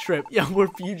dangerous trip. Yeah, we're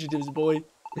fugitives, boy.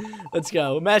 Let's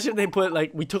go. Imagine if they put,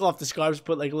 like, we took off the scarves,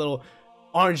 put, like, little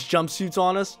orange jumpsuits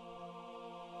on us.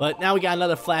 But now we got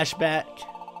another flashback.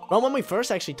 From when we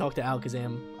first actually talked to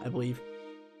Alakazam, I believe.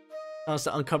 That was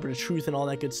to uncover the truth and all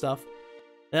that good stuff.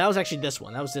 And that was actually this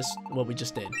one. That was what we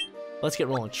just did. Let's get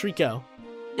rolling. Trico.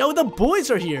 Yo, the boys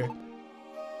are here.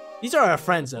 These are our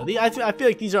friends, though. I feel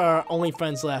like these are our only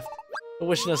friends left. They're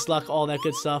wishing us luck, all that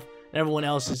good stuff. And everyone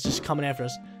else is just coming after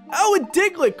us. Oh, and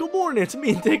Diglett! Good morning, it's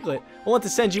me and Diglett. I want to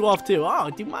send you off too. Oh,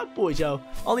 dude, my boys, yo.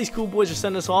 All these cool boys are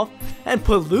sending us off. And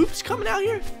Paloop's coming out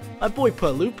here? My boy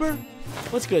Palooper?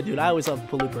 What's good, dude? I always love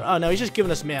Palooper. Oh, no, he's just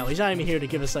giving us mail. He's not even here to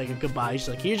give us, like, a goodbye. He's just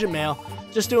like, here's your mail.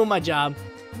 Just doing my job.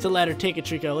 It's a letter. Take it,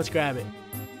 Trico. Let's grab it.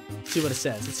 Let's see what it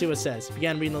says. Let's see what it says.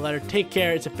 Began reading the letter. Take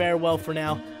care. It's a farewell for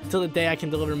now. Until the day I can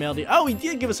deliver mail to you. Oh, he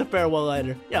did give us a farewell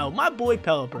letter. Yo, my boy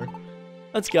Pelipper.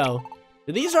 Let's go.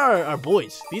 These are our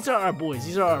boys. These are our boys.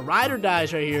 These are our ride or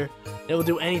dies right here. They will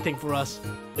do anything for us.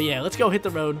 But yeah, let's go hit the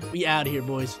road. We out of here,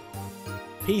 boys.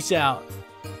 Peace out.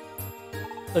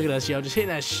 Look at us, yo. Just hitting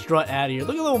that strut out of here.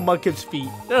 Look at little Mudkip's feet.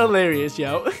 They're hilarious,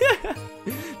 yo.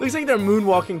 Looks like they're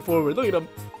moonwalking forward. Look at them.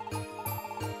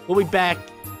 We'll be back.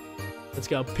 Let's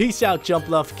go. Peace out,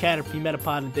 Jumpluff, Caterpie,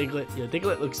 Metapod, and Diglett. Yo,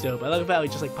 Diglett looks dope. I love how he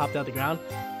just like popped out the ground.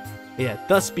 But yeah,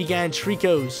 thus began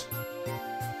Trico's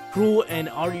cruel and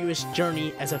arduous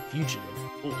journey as a fugitive.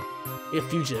 Ooh, a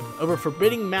fugitive over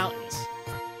forbidding mountains.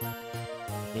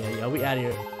 Yeah, yo, we out of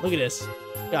here. Look at this.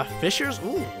 Got fissures.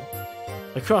 Ooh,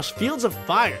 across fields of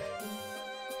fire.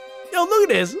 Yo, look at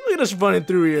this. Look at us running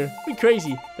through here. We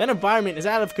crazy. That environment is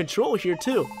out of control here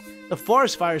too. The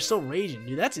forest fire is still raging,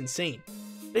 dude. That's insane.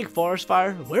 Big forest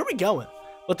fire. Where are we going?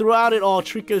 But throughout it all,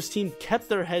 Trico's team kept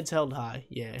their heads held high.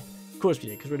 Yeah. course we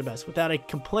did, because we're the best. Without a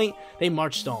complaint, they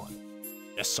marched on.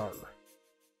 Yes, sir.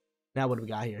 Now what do we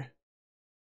got here?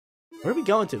 Where are we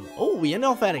going to? Oh, we end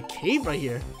off at a cave right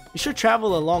here. We should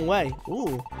travel a long way.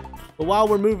 Ooh. But while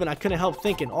we're moving, I couldn't help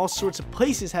thinking all sorts of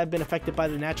places have been affected by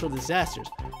the natural disasters.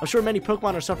 I'm sure many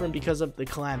Pokemon are suffering because of the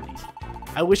calamities.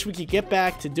 I wish we could get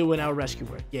back to doing our rescue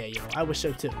work. Yeah, yo, I wish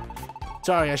so too.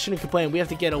 Sorry, I shouldn't complain. We have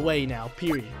to get away now,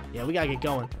 period. Yeah, we gotta get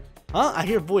going. Huh? I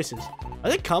hear voices. Are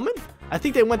they coming? I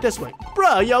think they went this way.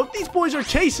 Bruh, yo, these boys are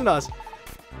chasing us.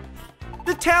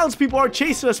 The townspeople are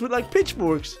chasing us with, like,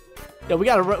 pitchforks. Yeah,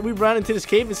 we run into this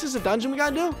cave. Is this a dungeon we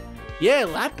gotta do? Yeah,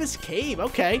 Lapis Cave.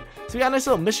 Okay. So we got a nice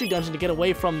little mystery dungeon to get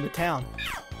away from the town.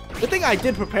 Good thing I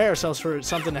did prepare ourselves for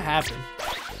something to happen.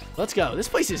 Let's go. This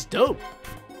place is dope.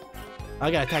 I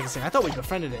gotta attack this thing. I thought we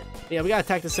befriended it. Yeah, we gotta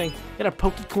attack this thing. Get our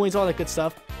Poke Coins, all that good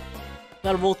stuff.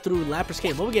 Gotta roll through Lapis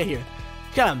Cave. What we get here?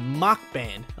 We got a mock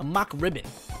band. A mock ribbon.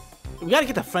 We gotta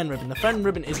get the friend ribbon. The friend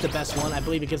ribbon is the best one. I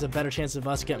believe it gives a better chance of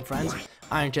us getting friends.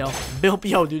 Iron Tail. Bilp,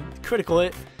 yo, dude. Critical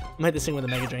hit. I'm gonna hit this thing with a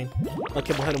Mega Drain. Like,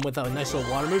 we'll hit him with a nice little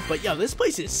water move. But, yo, this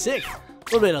place is sick. A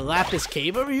little bit of Lapis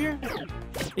Cave over here.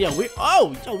 Yeah,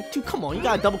 oh, yo, dude, come on. You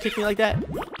gotta double kick me like that?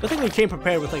 I think we came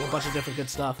prepared with, like, a bunch of different good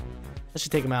stuff. Let's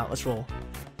just take him out. Let's roll.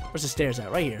 Where's the stairs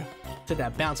at? Right here. To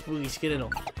that bounce boogie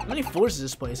skididdle. How many floors is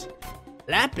this place?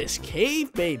 Lapis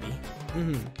Cave, baby. What you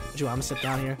want? I'm gonna sit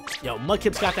down here. Yo,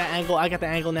 Mudkip's got that angle. I got the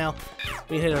angle now.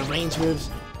 We can hit our range moves.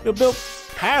 Yo, Bill,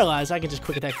 paralyzed. I can just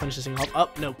quick attack, finish this thing off. Oh,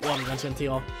 no, water gun's gonna tee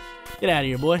off. Get out of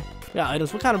here, boy. We got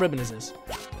items. What kind of ribbon is this?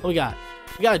 What we got?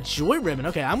 We got a joy ribbon.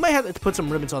 Okay, I might have to put some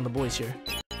ribbons on the boys here.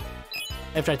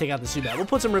 After I take out the Zubat, we'll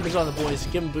put some ribbons on the boys,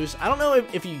 give them boosts. I don't know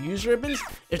if you use ribbons,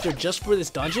 if they're just for this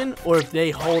dungeon, or if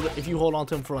you hold on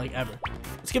to them for like ever.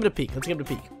 Let's give it a peek. Let's give it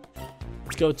a peek.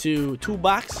 Let's go to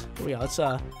toolbox. Here we go. Let's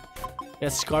we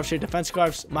got scarves here, defense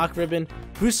scarves, mock ribbon,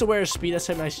 boost the wearer's speed. That's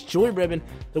a nice joy ribbon.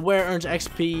 The wearer earns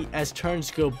XP as turns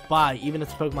go by, even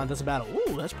if the Pokemon doesn't battle.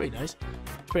 Ooh, that's pretty nice.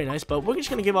 Pretty nice. But we're just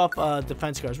gonna give off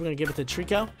defense scarves. We're gonna give it to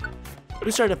Trico.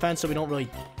 Boost our defense so we don't really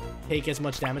take as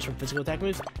much damage from physical attack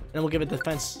moves. And then we'll give a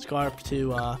defense scarf to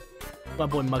my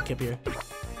boy Mudkip here.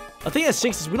 The thing that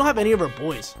stinks is we don't have any of our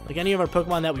boys. Like any of our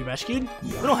Pokemon that we rescued.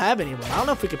 We don't have any of them. I don't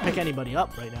know if we could pick anybody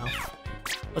up right now.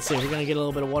 Let's see. We're going to get a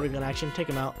little bit of water gun action. Take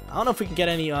him out. I don't know if we can get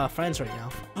any friends right now.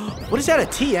 What is that? A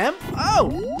TM?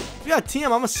 Oh! We got a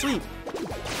TM. I'm asleep.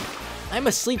 I'm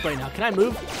asleep right now. Can I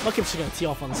move? Mudkip's just going to tee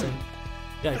off on this thing.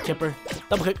 Got a Kipper.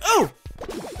 Double kick. Oh!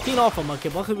 Teeing off on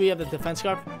Mudkip. Luckily we have the defense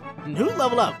scarf. And who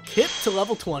leveled up? Kip to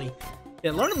level 20.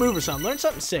 Yeah, learn a move or something. Learn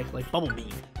something sick, like Bubble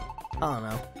Beam. I don't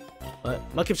know.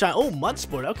 But Mudkip's trying. Oh, Mud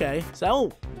Sport. Okay. So that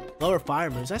will lower fire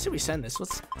moves. I say we send this.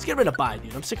 Let's get rid of Bide,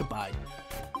 dude. I'm sick of Bide.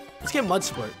 Let's get Mud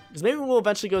Sport. Because maybe we'll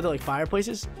eventually go to like fire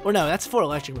places. Or no, that's for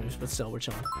electric moves, but still, we're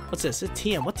chilling. What's this? It's a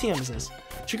TM. What TM is this?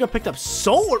 Trico picked up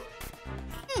Solar.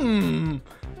 We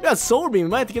got Solar Beam. We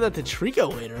might have to give that to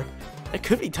Trico later. That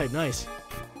could be type nice.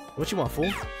 What you want,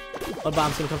 fool? Mud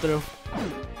Bomb's gonna come through.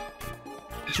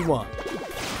 What you want?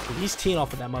 Dude, he's teeing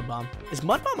off with that Mud Bomb. Is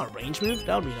Mud Bomb a range move?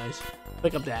 That would be nice.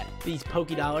 Pick up that. These Poke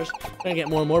Dollars. We're gonna get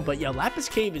more and more, but yeah, Lapis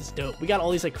Cave is dope. We got all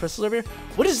these like crystals over here.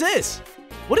 What is this?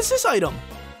 What is this item?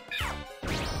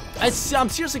 I'm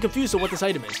seriously confused on what this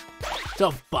item is. It's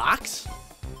a box?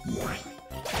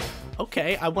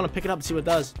 Okay, I want to pick it up and see what it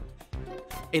does.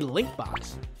 A link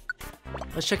box.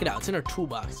 Let's check it out. It's in our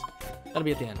toolbox. That'll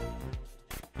be at the end.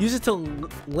 Use it to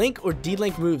link or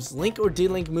delink moves. Link or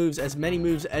delink moves as many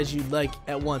moves as you'd like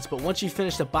at once, but once you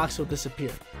finish, the box will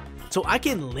disappear. So I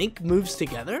can link moves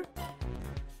together?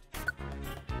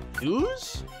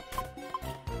 Use?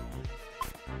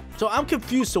 So I'm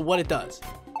confused to what it does.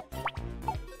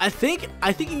 I think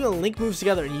you can link moves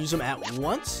together and use them at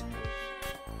once.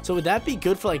 So would that be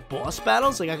good for like boss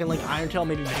battles? Like I can link Iron Tail,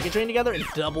 maybe Mega Drain together and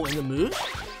double in the moves?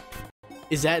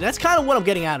 That's kind of what I'm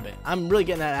getting out of it. I'm really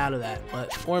getting that out of that.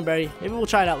 But Oranberry, maybe we'll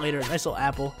try it out later. Nice little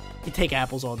apple. You take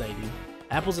apples all day, dude.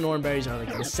 Apples and Oranberries are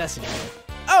like a necessity.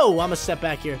 Oh, I'm gonna step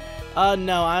back here.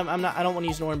 No, I'm not. I don't want to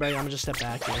use an Oranberry. I'm gonna just step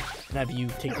back here and have you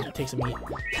take some meat.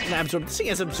 And absorb. This thing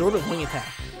has absorbent wing attack.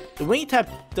 The wing attack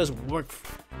does work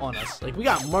on us. Like we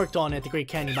got marked on at the Great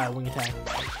Canyon by a wing attack.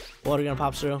 Water gun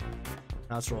pops through.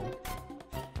 Now let's roll.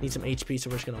 Need some HP, so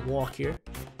we're just gonna walk here.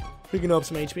 Picking up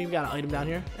some HP. We got an item down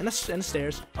here. And the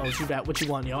stairs. Oh, Zubat, what you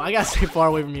want, yo? I gotta stay far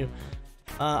away from you.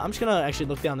 I'm just gonna actually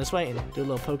look down this way and do a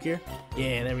little poke here.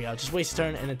 Yeah, there we go. Just waste a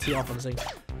turn and then tee off on this thing.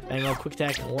 Bang, roll, quick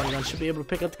attack, and water gun should be able to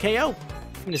pick up the KO.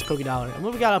 Give me this Poké Dollar. And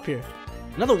what we got up here?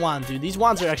 Another wand, dude. These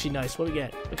wands are actually nice. What do we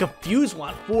get? A confuse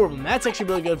wand, 4 of them. That's actually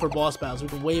really good for boss battles. We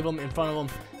can wave them in front of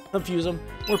them, confuse them.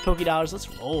 More Poké Dollars. Let's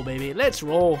roll, baby. Let's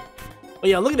roll. But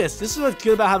yeah, look at this. This is what's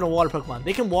good about having a water Pokemon.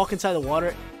 They can walk inside the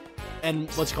water and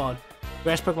what's it called?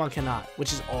 Grass Pokemon cannot,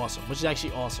 which is awesome. Which is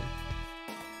actually awesome.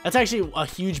 That's actually a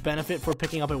huge benefit for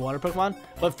picking up a water Pokemon.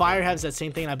 But fire has that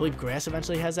same thing, and I believe grass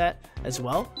eventually has that as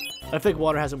well. But I think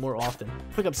water has it more often.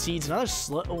 Pick up seeds. Another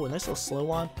slow. Oh, a nice little slow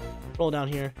one. Roll down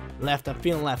here. Left. I'm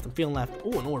feeling left. I'm feeling left.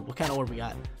 Oh, an orb. What kind of orb we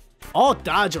got? Oh,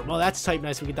 dodger. Well, that's type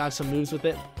nice. We can dodge some moves with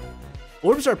it.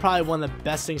 Orbs are probably one of the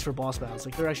best things for boss battles.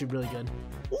 Like, they're actually really good.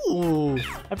 Ooh.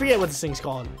 I forget what this thing's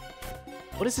called.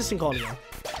 What is this thing called again?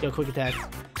 Yo, quick attack.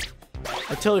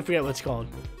 I totally forget what it's called.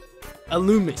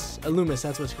 Illumis. Illumis,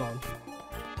 that's what it's called.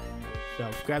 So,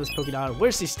 grab this Pokédollar.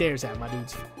 Where's these stairs at, my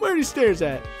dudes? Where are these stairs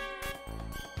at?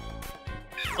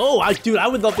 Oh, dude, I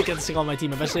would love to get this thing on my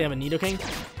team. Eventually, I have a Nidoking.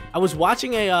 I was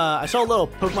watching I saw a little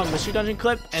Pokemon Mystery Dungeon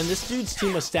clip, and this dude's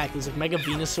team was stacked. It was like Mega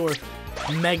Venusaur,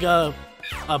 Mega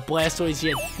Blastoise, he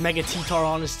had Mega T-Tar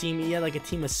on his team. He had like a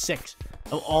team of 6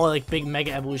 of all like big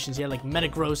Mega Evolutions. He had like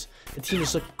Metagross. The team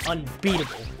just looked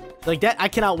unbeatable. Like that, I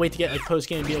cannot wait to get like post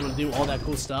game and be able to do all that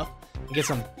cool stuff and get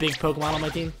some big Pokemon on my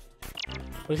team.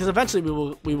 Because eventually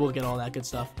we will get all that good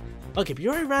stuff. Okay, but you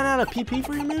already ran out of PP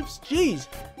for your moves? Jeez,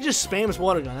 he just spams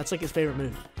Water Gun. That's like his favorite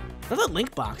move. Another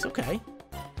Link Box. Okay.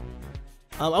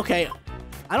 Okay,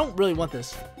 I don't really want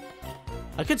this.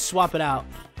 I could swap it out.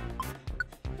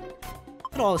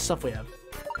 Look at all the stuff we have.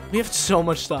 We have so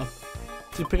much stuff.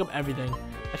 To pick up everything.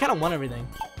 I kind of want everything.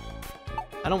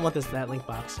 I don't want that Link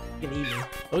Box. You can eat me.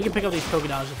 But we can pick up these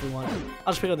Pokédollars if we want.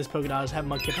 I'll just pick up this Pokédollars, have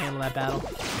Mudkip handle that battle.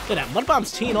 Look at that. Mud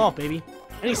Bomb's teeing off, baby.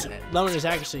 And he's lowering his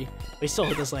accuracy. But he still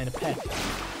hit this land a peck.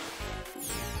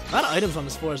 A lot of items on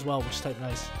this floor as well, which is type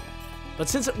nice. But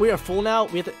since we are full now,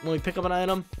 we have to, when we pick up an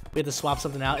item, we have to swap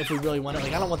something out if we really want it.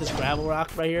 Like, I don't want this gravel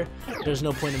rock right here. There's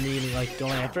no point in me even, like,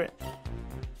 going after it.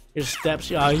 Here's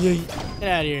steps. Oh, yeah. Get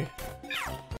out of here.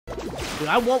 Dude,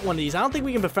 I want one of these. I don't think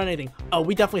we can befriend anything. Oh,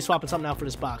 we definitely swapping something out for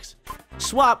this box.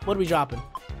 Swap. What are we dropping?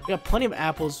 We got plenty of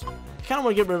apples. I kind of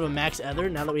want to get rid of a Max Ether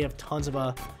now that we have tons of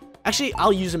Actually,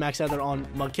 I'll use a Max Ether on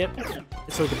Mudkip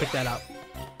so we can pick that up.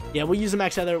 Yeah, we'll use the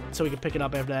Max Ether so we can pick it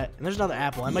up after that. And there's another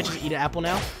apple. I might just eat an apple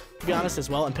now, to be honest, as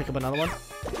well, and pick up another one.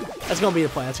 That's going to be the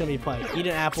play. That's going to be the play. Eat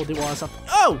an apple, do all that stuff.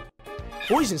 Oh!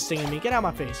 Poison stinging me. Get out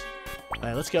of my face. All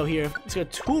right, let's go here. Let's go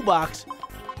toolbox.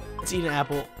 Let's eat an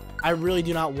apple. I really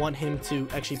do not want him to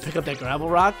actually pick up that gravel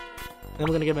rock. And then we're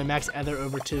going to give my Max Ether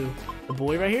over to the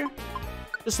boy right here.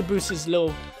 Just to boost his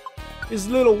little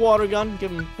water gun.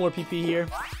 Give him more PP here.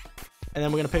 And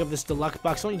then we're going to pick up this deluxe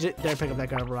box. Don't you dare pick up that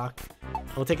gravel rock.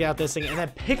 We'll take out this thing and then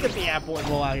pick up the apple and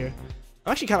roll out here.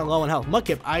 I'm actually kind of low on health.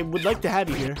 Mudkip, I would like to have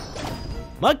you here.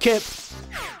 Mudkip!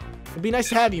 It'd be nice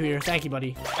to have you here. Thank you,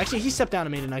 buddy. Actually, he stepped down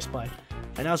and made a nice play.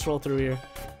 And now let's roll through here.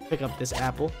 Pick up this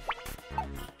apple.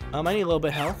 I need a little bit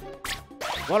of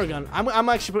health. Water gun. I'm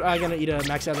actually gonna eat a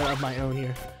Max Ether of my own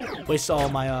here. Waste all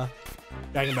my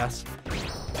Dragon Breaths.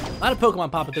 A lot of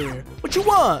Pokemon popping through here. What you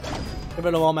want? Get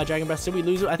rid of all my Dragon Breaths. Did we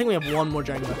lose it? I think we have one more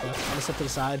Dragon Breath left. I'm gonna step to the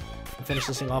side and finish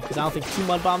this thing off because I don't think 2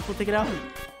 Mud Bombs will take it out.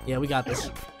 Yeah, we got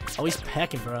this. Oh, he's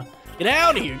pecking, bro. Get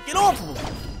out of here. Get off of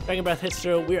him. Dragon Breath hits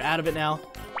through. We're out of it now.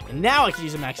 And now I can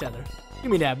use a Max Ether.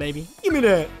 Give me that, baby. Give me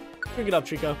that. Drink it up,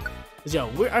 Trico. Because, yo,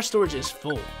 our storage is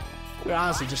full. We're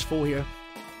honestly just full here.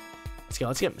 Let's go.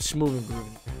 Let's get smooth and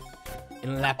grooving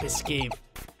in Lapis Cave.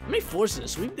 How many floors is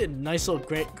this? We did a nice little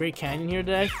Great Canyon here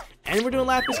today. And we're doing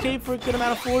Lapis Cave for a good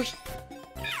amount of floors.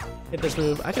 Hit this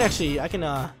move. I can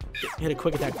hit a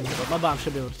quick attack from here, but Mud Bomb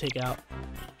should be able to take out.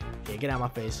 Yeah, get out of my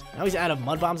face. Now he's out of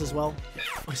Mud Bombs as well.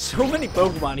 So many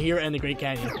Pokemon here in the Great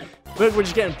Canyon. We're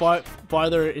just getting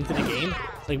farther into the game.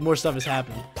 Like, more stuff is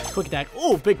happening. Quick attack.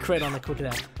 Oh, big crit on the quick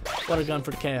attack. Water gun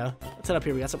for the KO. Let's head up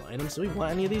here. We got some items. Do we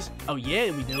want any of these? Oh,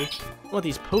 yeah, we do. We want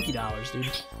these Pokédollars, dude.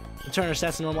 Return our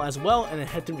stats to normal as well, and then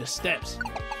head through the steps.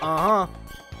 Uh-huh.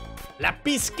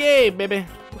 Lapis Cave, baby.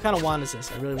 What kind of wand is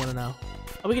this? I really want to know.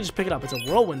 Oh, we can just pick it up. It's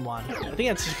a whirlwind wand. I think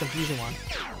that's just a confusion wand.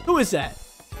 Who is that?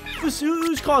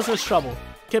 Who's causing us trouble?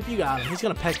 Kip, you got him. He's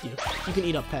gonna peck you. You can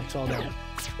eat up pecks all day.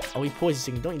 Oh, he poison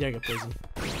stinging. Don't you dare get poisoned.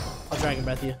 I'll Dragon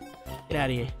Breath you. Get out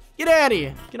of here. Get out of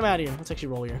here. Get him out of here. Let's actually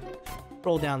roll here.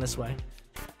 Roll down this way.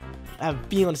 I have a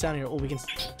feeling it's down here. Oh, we can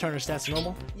turn our stats to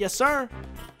normal. Yes, sir.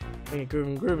 Make it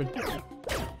grooving.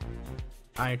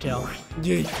 Iron Tail.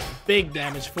 Yeah. Big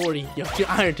damage, 40. Yo,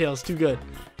 Iron Tail's too good.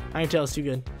 Iron Tail's too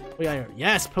good. We got here.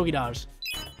 Yes, Pokédollars.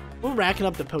 We're racking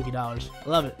up the Pokédollars. I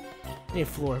love it. I need a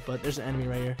floor, but there's an enemy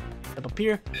right here. Step up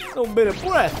here. A little bit of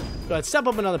breath. Go ahead, step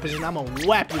up another position. I'm gonna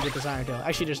whap you with this Iron Tail.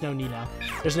 Actually, there's no need now.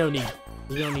 There's no need.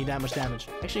 We don't need that much damage.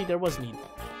 Actually, there was need.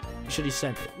 We should have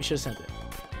sent it. We should have sent it.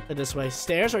 Head this way.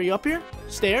 Stairs, are you up here?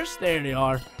 Stairs? There they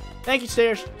are. Thank you,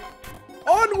 stairs.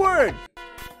 Onward!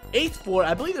 8th floor.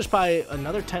 I believe there's probably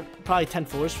another 10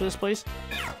 floors for this place.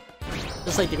 There's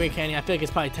Just like the Great Canyon, I feel like it's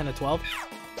probably 10 to 12.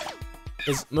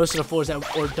 Because most of the floors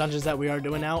or dungeons that we are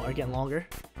doing now are getting longer.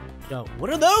 Yo, what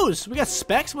are those? We got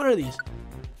specs? What are these?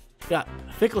 We got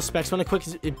fickle specs. When it quick,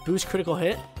 it boosts critical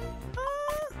hit.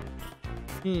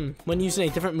 When using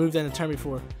a different move than the turn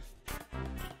before.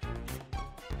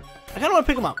 I kind of want to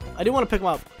pick them up. I do want to pick them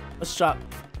up. Let's drop.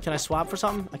 Can I swap for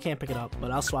something? I can't pick it up,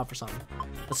 but I'll swap for something.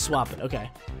 Let's swap it. Okay.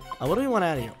 What do we want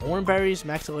out of here? Orange berries,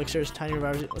 max elixirs, tiny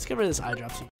revives. Let's get rid of this eye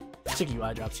drop seed. Sick of you,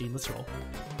 eye drop seed. Let's roll.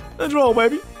 Let's roll,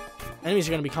 baby. Enemies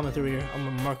are going to be coming through here. I'm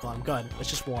going to mark on him. Go ahead. It's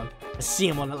just one. I see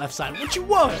him on the left side. What you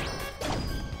want?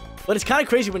 But it's kind of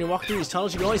crazy when you walk through these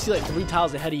tunnels. You can only see like 3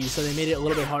 tiles ahead of you, so they made it a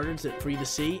little bit harder for you to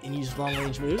see and use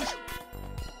long-range moves.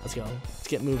 Let's go. Let's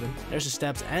get moving. There's the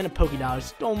steps and a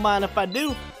 $Pokédollars. Don't mind if I do.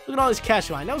 Look at all this cash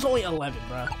line. That was only 11,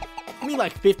 bro. Give me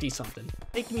like 50 something.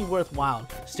 Make me worthwhile.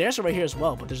 Stairs are right here as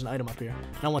well, but there's an item up here.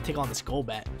 And I want to take on this gold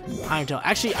bat. Iron Tail.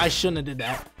 Actually, I shouldn't have did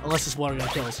that unless this water gun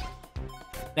kills.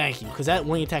 Thank you, because that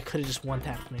wing attack could have just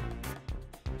one-tapped me.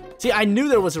 See, I knew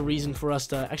there was a reason for us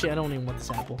to... Actually, I don't even want this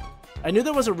apple. I knew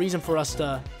there was a reason for us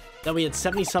to... That we had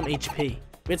 70-some HP.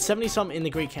 We had 70-some in the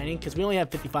Great Canyon, because we only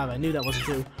had 55. I knew that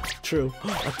wasn't true.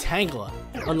 A Tangela.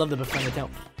 I love the befriended tail.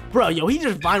 Bro, yo, he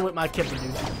just vine whipped my Kipper,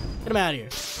 dude. Get him out of here.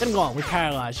 Get him gone. We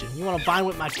paralyzed you. You want to vine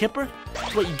whip my Kipper?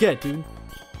 That's what you get, dude.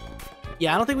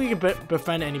 Yeah, I don't think we can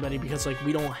befriend anybody, because, like,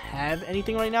 we don't have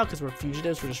anything right now, because we're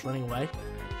fugitives. We're just running away.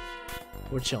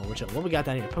 We're chilling, we're chilling. What we got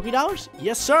down here? $Pokédollars?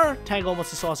 Yes, sir. Tangle wants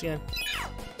the sauce again.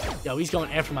 Yo, he's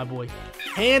going after my boy.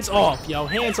 Hands off, yo.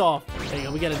 Hands off. There you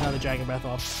go. We got another Dragon Breath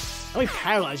off. And we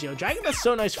paralyze, yo. Dragon Breath's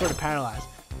so nice for the paralyze.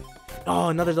 Oh,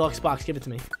 another deluxe box. Give it to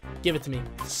me. Give it to me.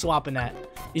 Swapping that.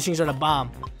 These things are the bomb.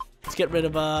 Let's get rid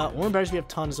of, orange berries. We have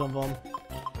tons of them.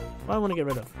 What do I want to get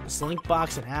rid of? A slink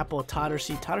box, an apple, a totter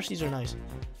seed. Totter seeds are nice.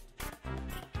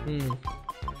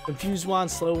 Confused wand,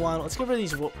 slow wand. Let's get rid of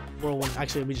these whirlwind.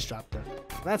 Actually, we just dropped that.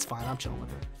 That's fine. I'm chilling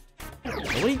with it.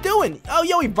 What are you doing? Oh,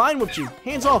 yo, he vine whipped you.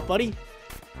 Hands off, buddy.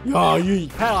 Yo, you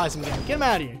paralyze him again. Get him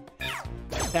out of here.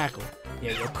 Tackle.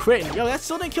 Yeah, yo, critting. Yo, that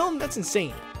still didn't kill him? That's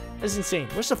insane. That's insane.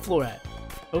 Where's the floor at?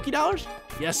 $Pokédollars?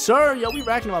 Yes, sir. Yo, we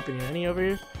racking them up in here. Any over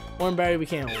here? Orange berry, we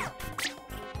can't hold.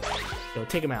 Yo,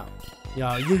 take him out.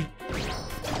 Yo, you.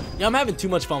 Yo, I'm having too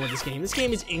much fun with this game. This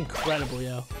game is incredible,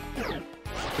 yo.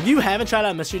 If you haven't tried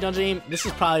out a Mystery Dungeon game, this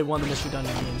is probably one of the Mystery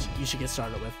Dungeon games you should get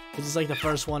started with. Because it's like the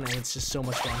first one, and it's just so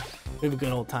much fun. We have a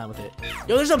good old time with it.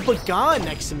 Yo, there's a Bagon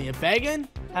next to me. A Bagon?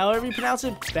 However you pronounce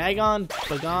it. Bagon,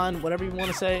 Bagon, whatever you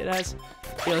want to say it as.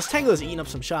 Yo, this Tango is eating up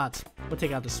some shots. We'll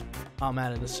take out this. Oh, I'm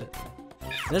out of this shit.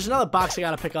 And there's another box I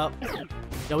gotta pick up.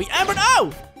 Yo, we embered.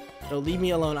 Oh! Yo, leave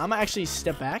me alone. I'm gonna actually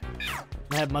step back.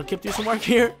 I have Mudkip do some work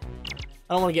here.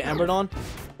 I don't want to get embered on.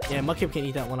 Yeah, Mudkip can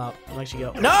eat that one up. I'm actually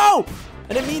go. No!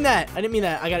 I didn't mean that. I didn't mean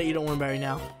that. I gotta eat an orange berry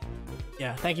now.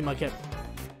 Yeah, thank you, Mudkip.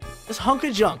 This hunk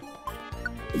of junk.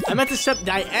 I meant to step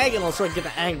diagonal so I can get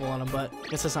the angle on him, but I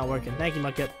guess that's not working. Thank you,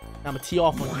 Mudkip. Now I'm gonna tee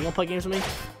off one. You wanna play games with me?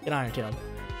 Get Iron Tail. Alright,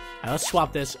 let's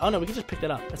swap this. Oh no, we can just pick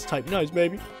that up. That's type nice,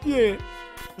 baby. Yeah.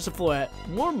 Where's the floor at?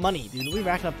 More money, dude. We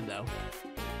racking up the dough.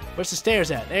 Where's the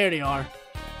stairs at? There they are.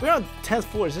 We're on 10th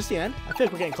floor. Is this the end? I feel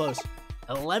like we're getting close.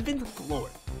 11th floor.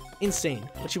 Insane.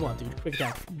 What you want, dude? Quick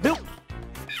attack. Boop.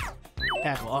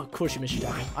 Tackle. Oh, of course you missed your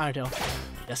tackle. Iron Tail.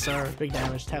 Yes, sir. Big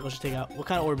damage. Tackle should take out. What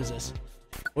kind of orb is this?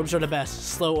 Orbs are the best.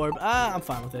 Slow orb. Ah, I'm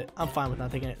fine with it. I'm fine with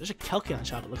not taking it. There's a Kelkion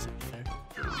shop, it looks like there.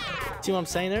 See what I'm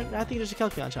saying there? I think there's a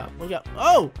Kelkion shop. What do we got?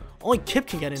 Oh! Only Kip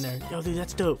can get in there. Yo, dude,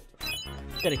 that's dope.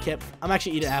 Get a Kip. I'm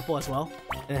actually eating an apple as well.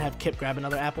 And then have Kip grab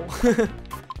another apple.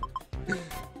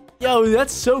 Yo,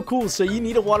 that's so cool. So you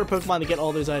need a water Pokemon to get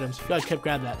all those items. You guys Kip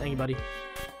grab that. Thank you, buddy.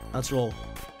 Let's roll.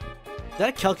 Is that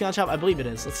a Kelkion shop? I believe it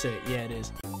is. Let's see. Yeah, it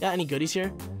is. Got any goodies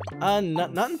here?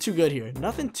 Nothing too good here.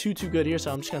 Nothing too good here,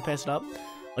 so I'm just gonna pass it up.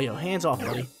 Oh, yo, hands off,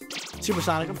 buddy.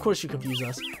 Supersonic, of course you confuse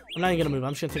us. I'm not even gonna move.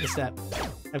 I'm just gonna take a step.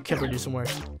 Have Kipper do some work.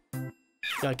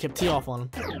 Gotta Kip tee off on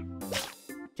him.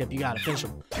 Kip, you got it. Finish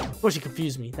him. Of course you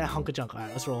confused me. That hunk of junk.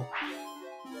 Alright, let's roll.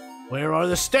 Where are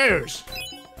the stairs?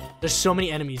 There's so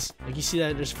many enemies. Like, you see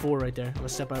that? There's 4 right there. I'm gonna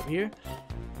step up here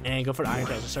and go for the Iron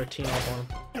Tail. Just start teeing off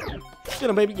on him. Get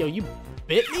him, baby. Yo, you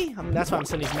bit me? I mean, that's why I'm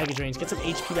sending these Mega Drains. Get some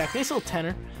HP back. Nice little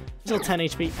tenner. Nice little 10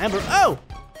 HP. Ember. Oh!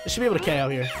 I should be able to KO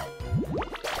here.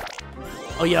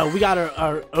 Oh, yeah, we got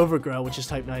our Overgrow, which is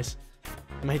type nice.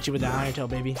 I'm gonna hit you with that Iron Tail,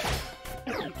 baby.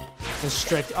 And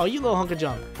strict. Oh, you little hunk of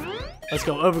junk. Let's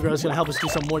go. Overgrow is gonna help us do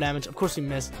some more damage. Of course we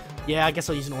missed. Yeah, I guess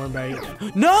I'll use an Orange Berry.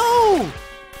 No!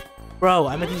 Bro,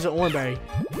 I meant to use an Orange Berry.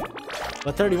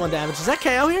 But 31 damage. Is that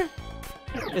KO here?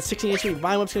 It's 16 HP.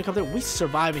 Vine Whip's gonna come through. We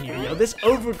surviving here, yo. This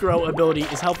Overgrow ability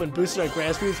is helping boost our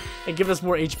grass moves and give us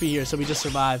more HP here, so we just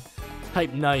survive.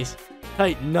 Type nice.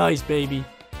 Hey, nice, baby.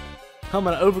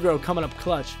 Coming up, Overgrow coming up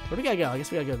clutch. Where do we gotta go? I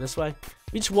guess we gotta go this way.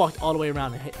 We just walked all the way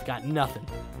around and got nothing.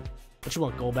 What you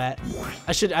want, Golbat?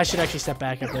 I should actually step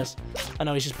back at this. I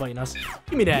know he's just biting us.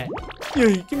 Give me that. Yeah,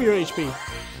 give me your HP.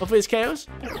 Hopefully it's KOs.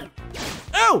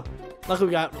 Oh! Luckily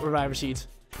we got Reviver Seeds.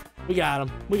 We got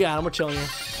him. We got him. We're chilling here.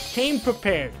 Came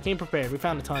prepared. Came prepared. We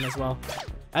found a ton as well.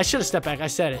 I should have stepped back. I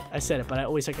said it, but I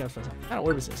always second guess myself. What kind of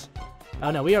orb is this?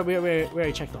 Oh no, we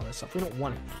already checked all this stuff. We don't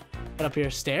want it. Get up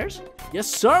here. Stairs? Yes,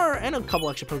 sir! And a couple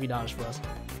extra Poké dollars for us.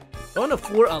 Going to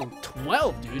floor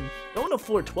 12, dude. Going to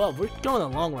floor 12. We're going the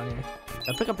long run here.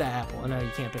 Now pick up that apple. Oh no, you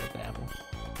can't pick up that apple.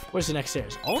 Where's the next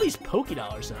stairs? All these Poké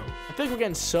dollars, though. I feel like we're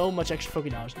getting so much extra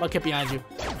Poké dollars. I'll Kip behind you.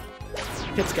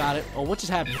 Kip's got it. Oh, what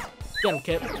just happened? Get him,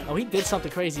 Kip. Oh, he did something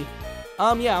crazy. Yeah,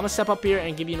 I'm gonna step up here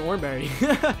and give you an Orange Berry.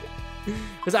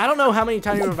 Because I don't know how many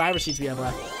tiny Reviver Seeds we have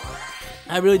left.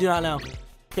 I really do not know.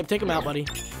 Kip, take him out, buddy.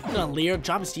 I'm gonna Leer,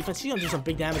 drop his defense. He's gonna do some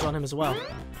big damage on him as well.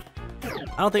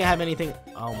 I don't think I have anything.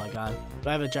 Oh my god. Do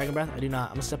I have a Dragon Breath? I do not.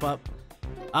 I'm gonna step up.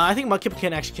 I think Mudkip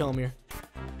can actually kill him here.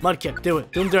 Mudkip, do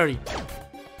it. Do him dirty.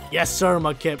 Yes, sir,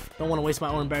 Mudkip. Don't want to waste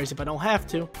my Orange Berries if I don't have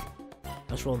to.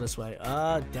 Let's roll this way.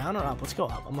 Down or up? Let's go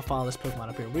up. I'm gonna follow this Pokemon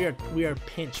up here. We are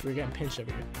pinched. We're getting pinched over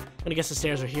here. I'm gonna guess the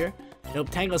stairs are here. Nope,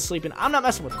 Tango's sleeping. I'm not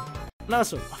messing with him. I'm not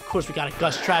messing with him. Of course, we got a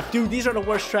Gust trap. Dude, these are the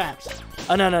worst traps.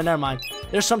 Oh, no, never mind.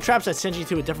 There's some traps that send you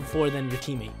to a different floor than your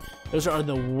teammate. Those are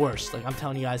the worst. Like, I'm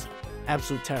telling you guys,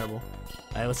 absolute terrible.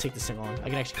 Alright, let's take this thing on. I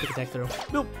can actually quick attack through.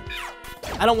 Nope.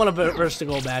 I don't want to burst the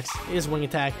Golbats. It is wing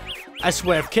attack. I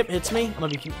swear, if Kip hits me, I'm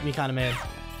gonna be kind of mad.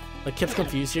 But Kip's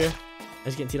confused here.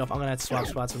 He's getting teed off. I'm gonna have to swap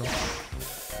spots with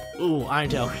him. Ooh, Iron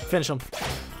Tail. Finish him.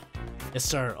 Yes,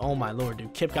 sir. Oh my lord,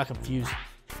 dude. Kip got confused.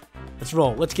 Let's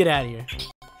roll. Let's get out of here.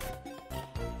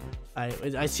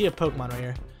 I see a Pokemon right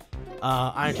here.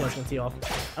 Iron Tail's gonna tee off.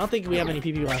 I don't think we have any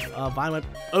PP left. Vine Whip.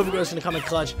 Overgrowth's gonna come in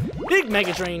clutch. Big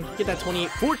Mega Drain. Get that 14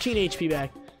 HP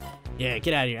back. Yeah,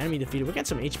 get out of here. Enemy defeated. We're getting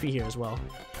some HP here as well.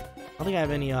 I don't think I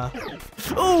have any,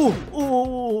 Ooh!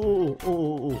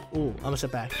 I'm gonna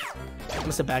step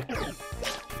back.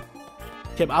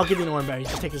 Kip, I'll give you an Orange Berry.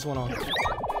 Just take this one on.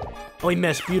 Oh, he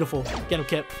missed. Beautiful. Get him,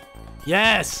 Kip.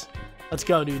 Yes! Let's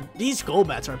go, dude. These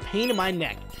Golbats are a pain in my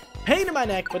neck. Pain in my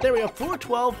neck, but there we go. Floor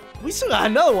 12. We still got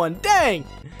another one. Dang!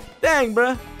 Dang,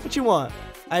 bruh. What you want?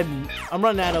 I'm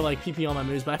running out of, like, PP on my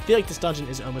moves, but I feel like this dungeon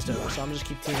is almost over, so I'm gonna just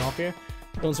keep teeing off here.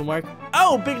 Doing some work.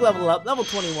 Oh, big level up. Level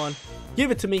 21.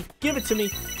 Give it to me. Give it to me.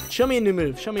 Show me a new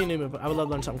move. Show me a new move. I would love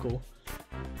to learn something cool.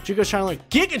 Trico's trying to learn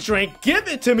Giga Drain. Give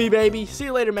it to me, baby. See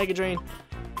you later, Mega Drain.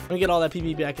 I'm gonna get all that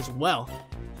PP back as well.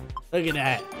 Look at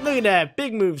that. Look at that.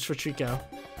 Big moves for Trico.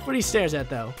 Where are these stairs at,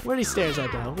 though? Where are these stairs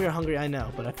at, though? We are hungry, I know,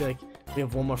 but I feel like we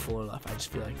have one more floor left. I just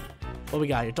feel like. What we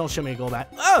got here? Don't show me a Golbat.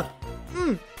 Oh!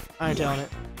 Iron Tail on it.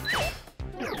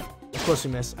 Of course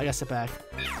we missed. I gotta step back.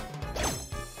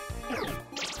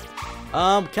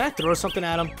 Can I throw something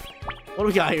at him? What do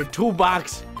we got here?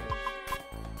 Toolbox.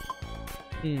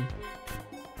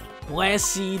 Blast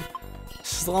Seed.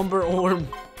 Slumber Orb.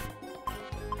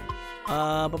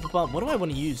 What do I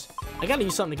want to use? I gotta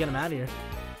use something to get him out of here.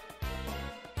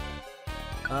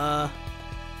 I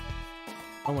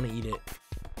want to eat it.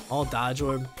 All Dodge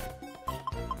Orb.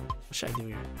 What should I do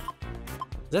here?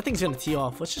 That thing's gonna tee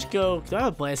off. Let's just go. Do I have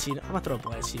a Blast Seed? I'm gonna throw a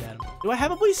Blast Seed at him. Do I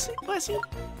have a Blast Seed?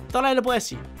 Thought I had a Blast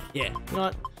Seed. Yeah. You know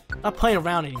what? I'm not playing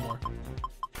around anymore.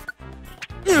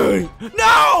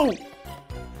 No!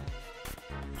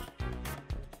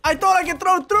 I thought I could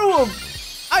throw through him.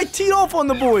 I teed off on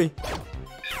the boy.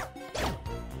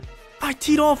 I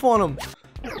teed off on him.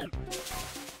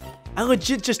 I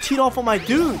legit just teed off on my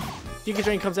dude. Giga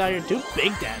Drain comes out here. Dude,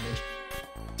 big damage.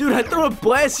 Dude, I threw a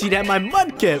Blast Seed at my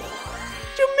Mudkip.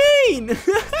 What you mean?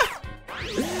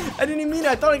 I didn't even mean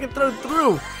it. I thought I could throw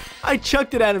through. I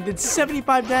chucked it at him. Did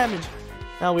 75 damage.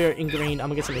 Now we are in green. I'm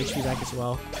going to get some HP back as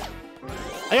well.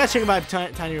 I got to check if I have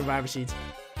tiny Reviver Seeds.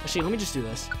 Actually, let me just do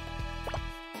this.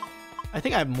 I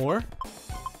think I have more.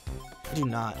 I do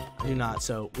not. I do not.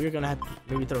 So we're going to have to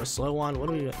maybe throw a slow one. What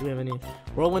do we have any?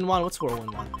 Whirlwind one? What's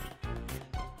Whirlwind one?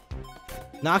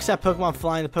 Knocks that Pokemon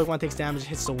flying. The Pokemon takes damage,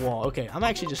 hits the wall. Okay, I'm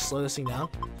actually just slow this thing down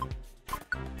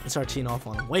and start teeing off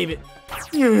on him. Wave it.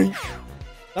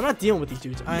 I'm not dealing with these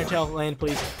dudes. Iron Tail, land,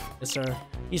 please. Yes, sir.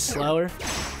 He's slower.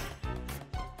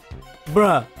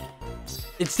 Bruh.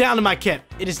 It's down to my Kip.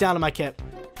 It is down to my Kip.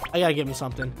 I gotta give him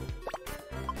something.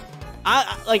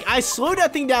 I slowed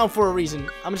that thing down for a reason.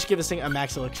 I'm gonna just give this thing a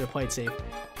max elixir. Play it safe.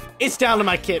 It's down to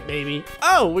my Kip, baby.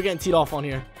 Oh, we're getting teed off on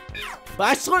here. But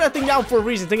I slowed that thing down for a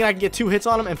reason, thinking I can get 2 hits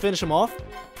on him and finish him off.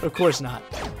 Of course not.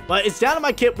 But it's down to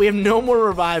my Kip. We have no more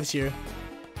revives here.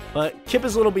 But Kip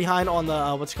is a little behind on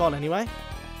the, what's it called anyway?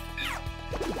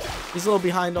 He's a little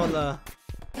behind on the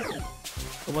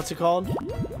what's it called?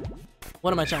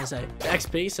 What am I trying to say? The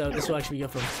XP, so this will actually be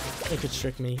good for him. It could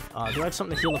trick me. Do I have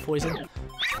something to heal the poison?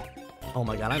 Oh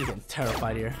my god, I'm getting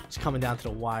terrified here. It's coming down to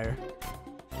the wire.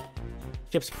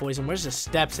 Skips poison. Where's the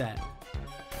steps at?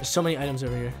 There's so many items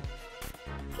over here.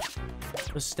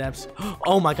 Those steps.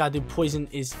 Oh my god, dude, poison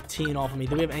is teeing off of me.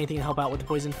 Do we have anything to help out with the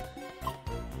poison?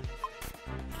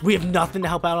 We have nothing to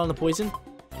help out on the poison?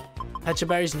 Pecha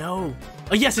berries? No.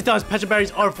 Oh, yes, it does. Pecha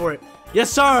berries are for it. Yes,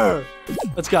 sir.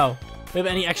 Let's go. We have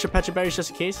any extra Pecha berries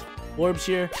just in case? Orbs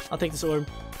here. I'll take this orb.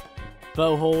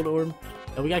 Bow hold orb.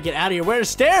 Oh, we gotta get out of here. Where are the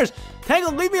stairs?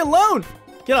 Tangle, leave me alone.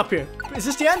 Get up here. Is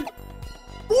this the end?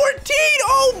 14!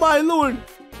 Oh, my lord. I'm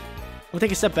gonna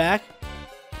take a step back.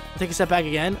 I'll take a step back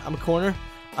again. I'm a corner.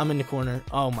 I'm in the corner.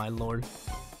 Oh, my lord.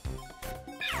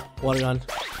 Water gun.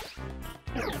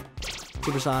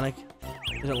 Supersonic.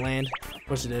 Did it land? Of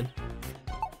course it did.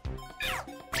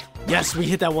 Yes, we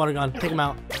hit that water gun. Take him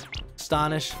out.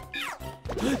 Astonish.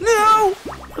 No!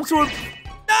 I'm so...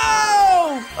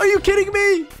 No! Are you kidding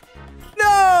me?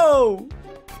 No!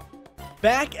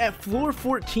 Back at floor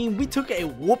 14, we took a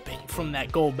whooping from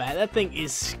that gold bat. That thing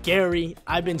is scary.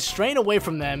 I've been straying away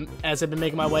from them as I've been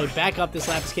making my way back up this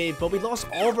lapis cave, but we lost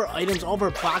all of our items, all of our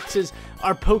boxes,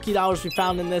 our Poke Dollars we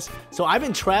found in this. So I've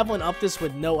been traveling up this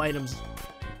with no items.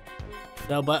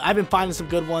 No, but I've been finding some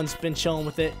good ones, been chilling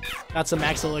with it. Got some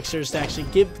max elixirs to actually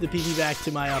give the PP back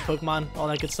to my Pokemon, all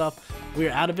that good stuff.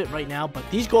 We're out of it right now, but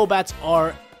these gold bats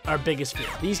are our biggest fear.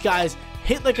 These guys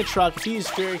hit like a truck. If you use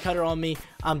Fury Cutter on me,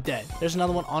 I'm dead. There's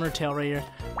another one on her tail right here.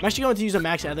 I'm actually going to use a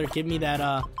max ether. Give me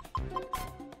that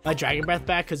my Dragon Breath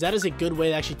back, because that is a good way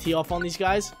to actually tee off on these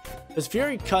guys. Because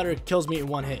Fury Cutter kills me in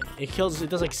one hit. It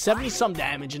does like 70 some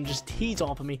damage and just tees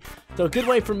off of me. So a good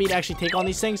way for me to actually take on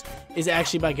these things is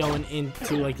actually by going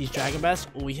into like these Dragon Breaths.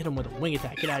 Oh, we hit him with a wing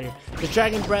attack. Get out of here. The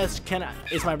Dragon Breaths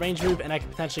is my range move, and I can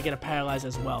potentially get a paralyze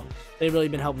as well. They've really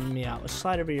been helping me out. Let's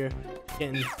slide over here,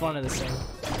 get in front of this thing.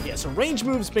 Yeah, so range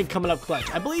moves been coming up clutch.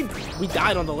 I believe we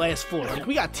died on the last floor. Like,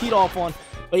 we got teed off on.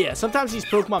 But yeah, sometimes these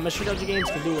Pokemon Mystery Dungeon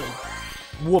games can do it.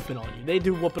 Whooping on you. They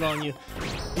do whooping on you.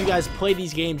 You guys play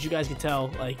these games, you guys can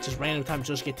tell, like, just random times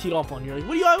just get teed off on you. You're like,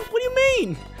 what do you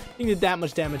mean? You did that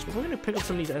much damage. But we're gonna pick up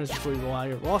some of these items before we go out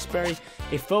here. Lost Berry,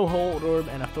 a faux hold orb,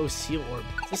 and a faux seal orb.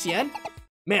 Is this the end?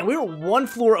 Man, we were one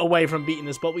floor away from beating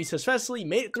this, but we successfully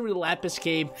made it through the Lapis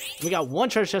Cave. And we got one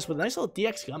treasure chest with a nice little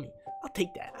DX gummy. I'll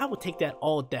take that. I will take that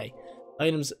all day.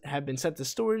 Items have been sent to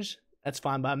storage. That's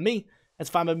fine by me. That's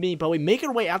fine by me. But we make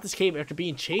our way out this cave after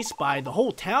being chased by the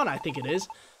whole town, I think it is.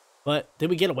 But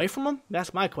did we get away from them?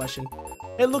 That's my question.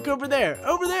 Hey, look over there.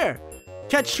 Over there.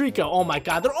 Catch Trico. Oh my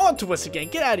god, they're on to us again.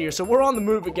 Get out of here. So we're on the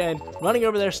move again. Running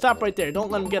over there. Stop right there. Don't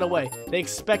let them get away. They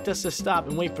expect us to stop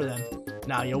and wait for them.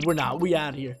 Nah, yo, we're not. We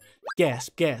out of here.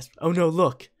 Gasp, gasp. Oh no,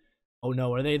 look. Oh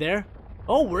no, are they there?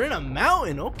 Oh, we're in a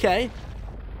mountain. Okay.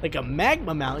 Like a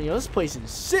magma mountain. Yo, this place is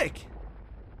sick.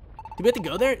 Do we have to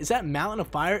go there? Is that Mountain of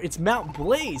Fire? It's Mount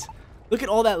Blaze. Look at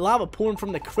all that lava pouring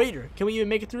from the crater. Can we even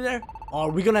make it through there? Oh, are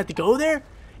we gonna have to go there?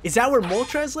 Is that where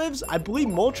Moltres lives? I believe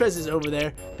Moltres is over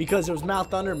there because there was Mount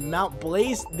Thunder, Mount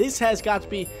Blaze. This has got to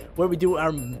be where we do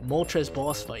our Moltres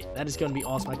boss fight. That is gonna be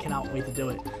awesome. I cannot wait to do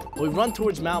it. But we run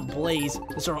towards Mount Blaze.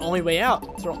 This is our only way out.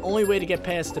 It's our only way to get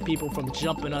past the people from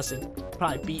jumping us and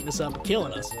probably beating us up and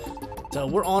killing us. So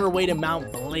we're on our way to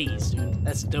Mount Blaze, dude.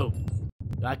 That's dope.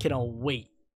 I cannot wait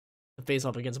to face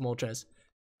off against Moltres.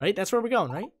 Right? That's where we're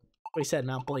going, right? What he said,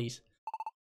 Mount Blaze.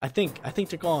 I think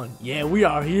they're gone. Yeah, we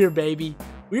are here, baby.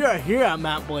 We are here at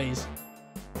Mount Blaze.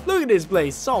 Look at this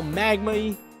place. It's all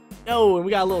magma-y. Oh, and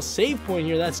we got a little save point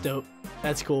here. That's dope.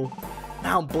 That's cool.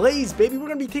 Mount Blaze, baby. We're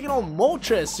gonna be taking on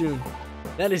Moltres soon.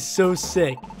 That is so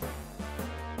sick.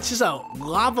 It's just a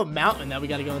lava mountain that we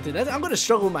gotta go into. I'm gonna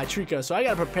struggle with my Trico, so I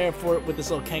gotta prepare for it with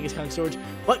this little Kangaskhan storage.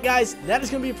 But guys, that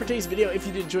is gonna be it for today's video. If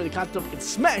you did enjoy the content, don't forget to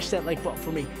smash that like button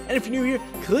for me. And if you're new here,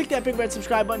 click that big red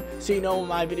subscribe button so you know when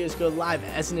my videos go live.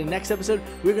 As in the next episode,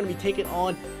 we're gonna be taking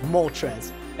on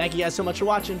Moltres. Thank you guys so much for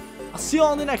watching. I'll see you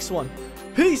all in the next one.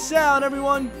 Peace out,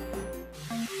 everyone.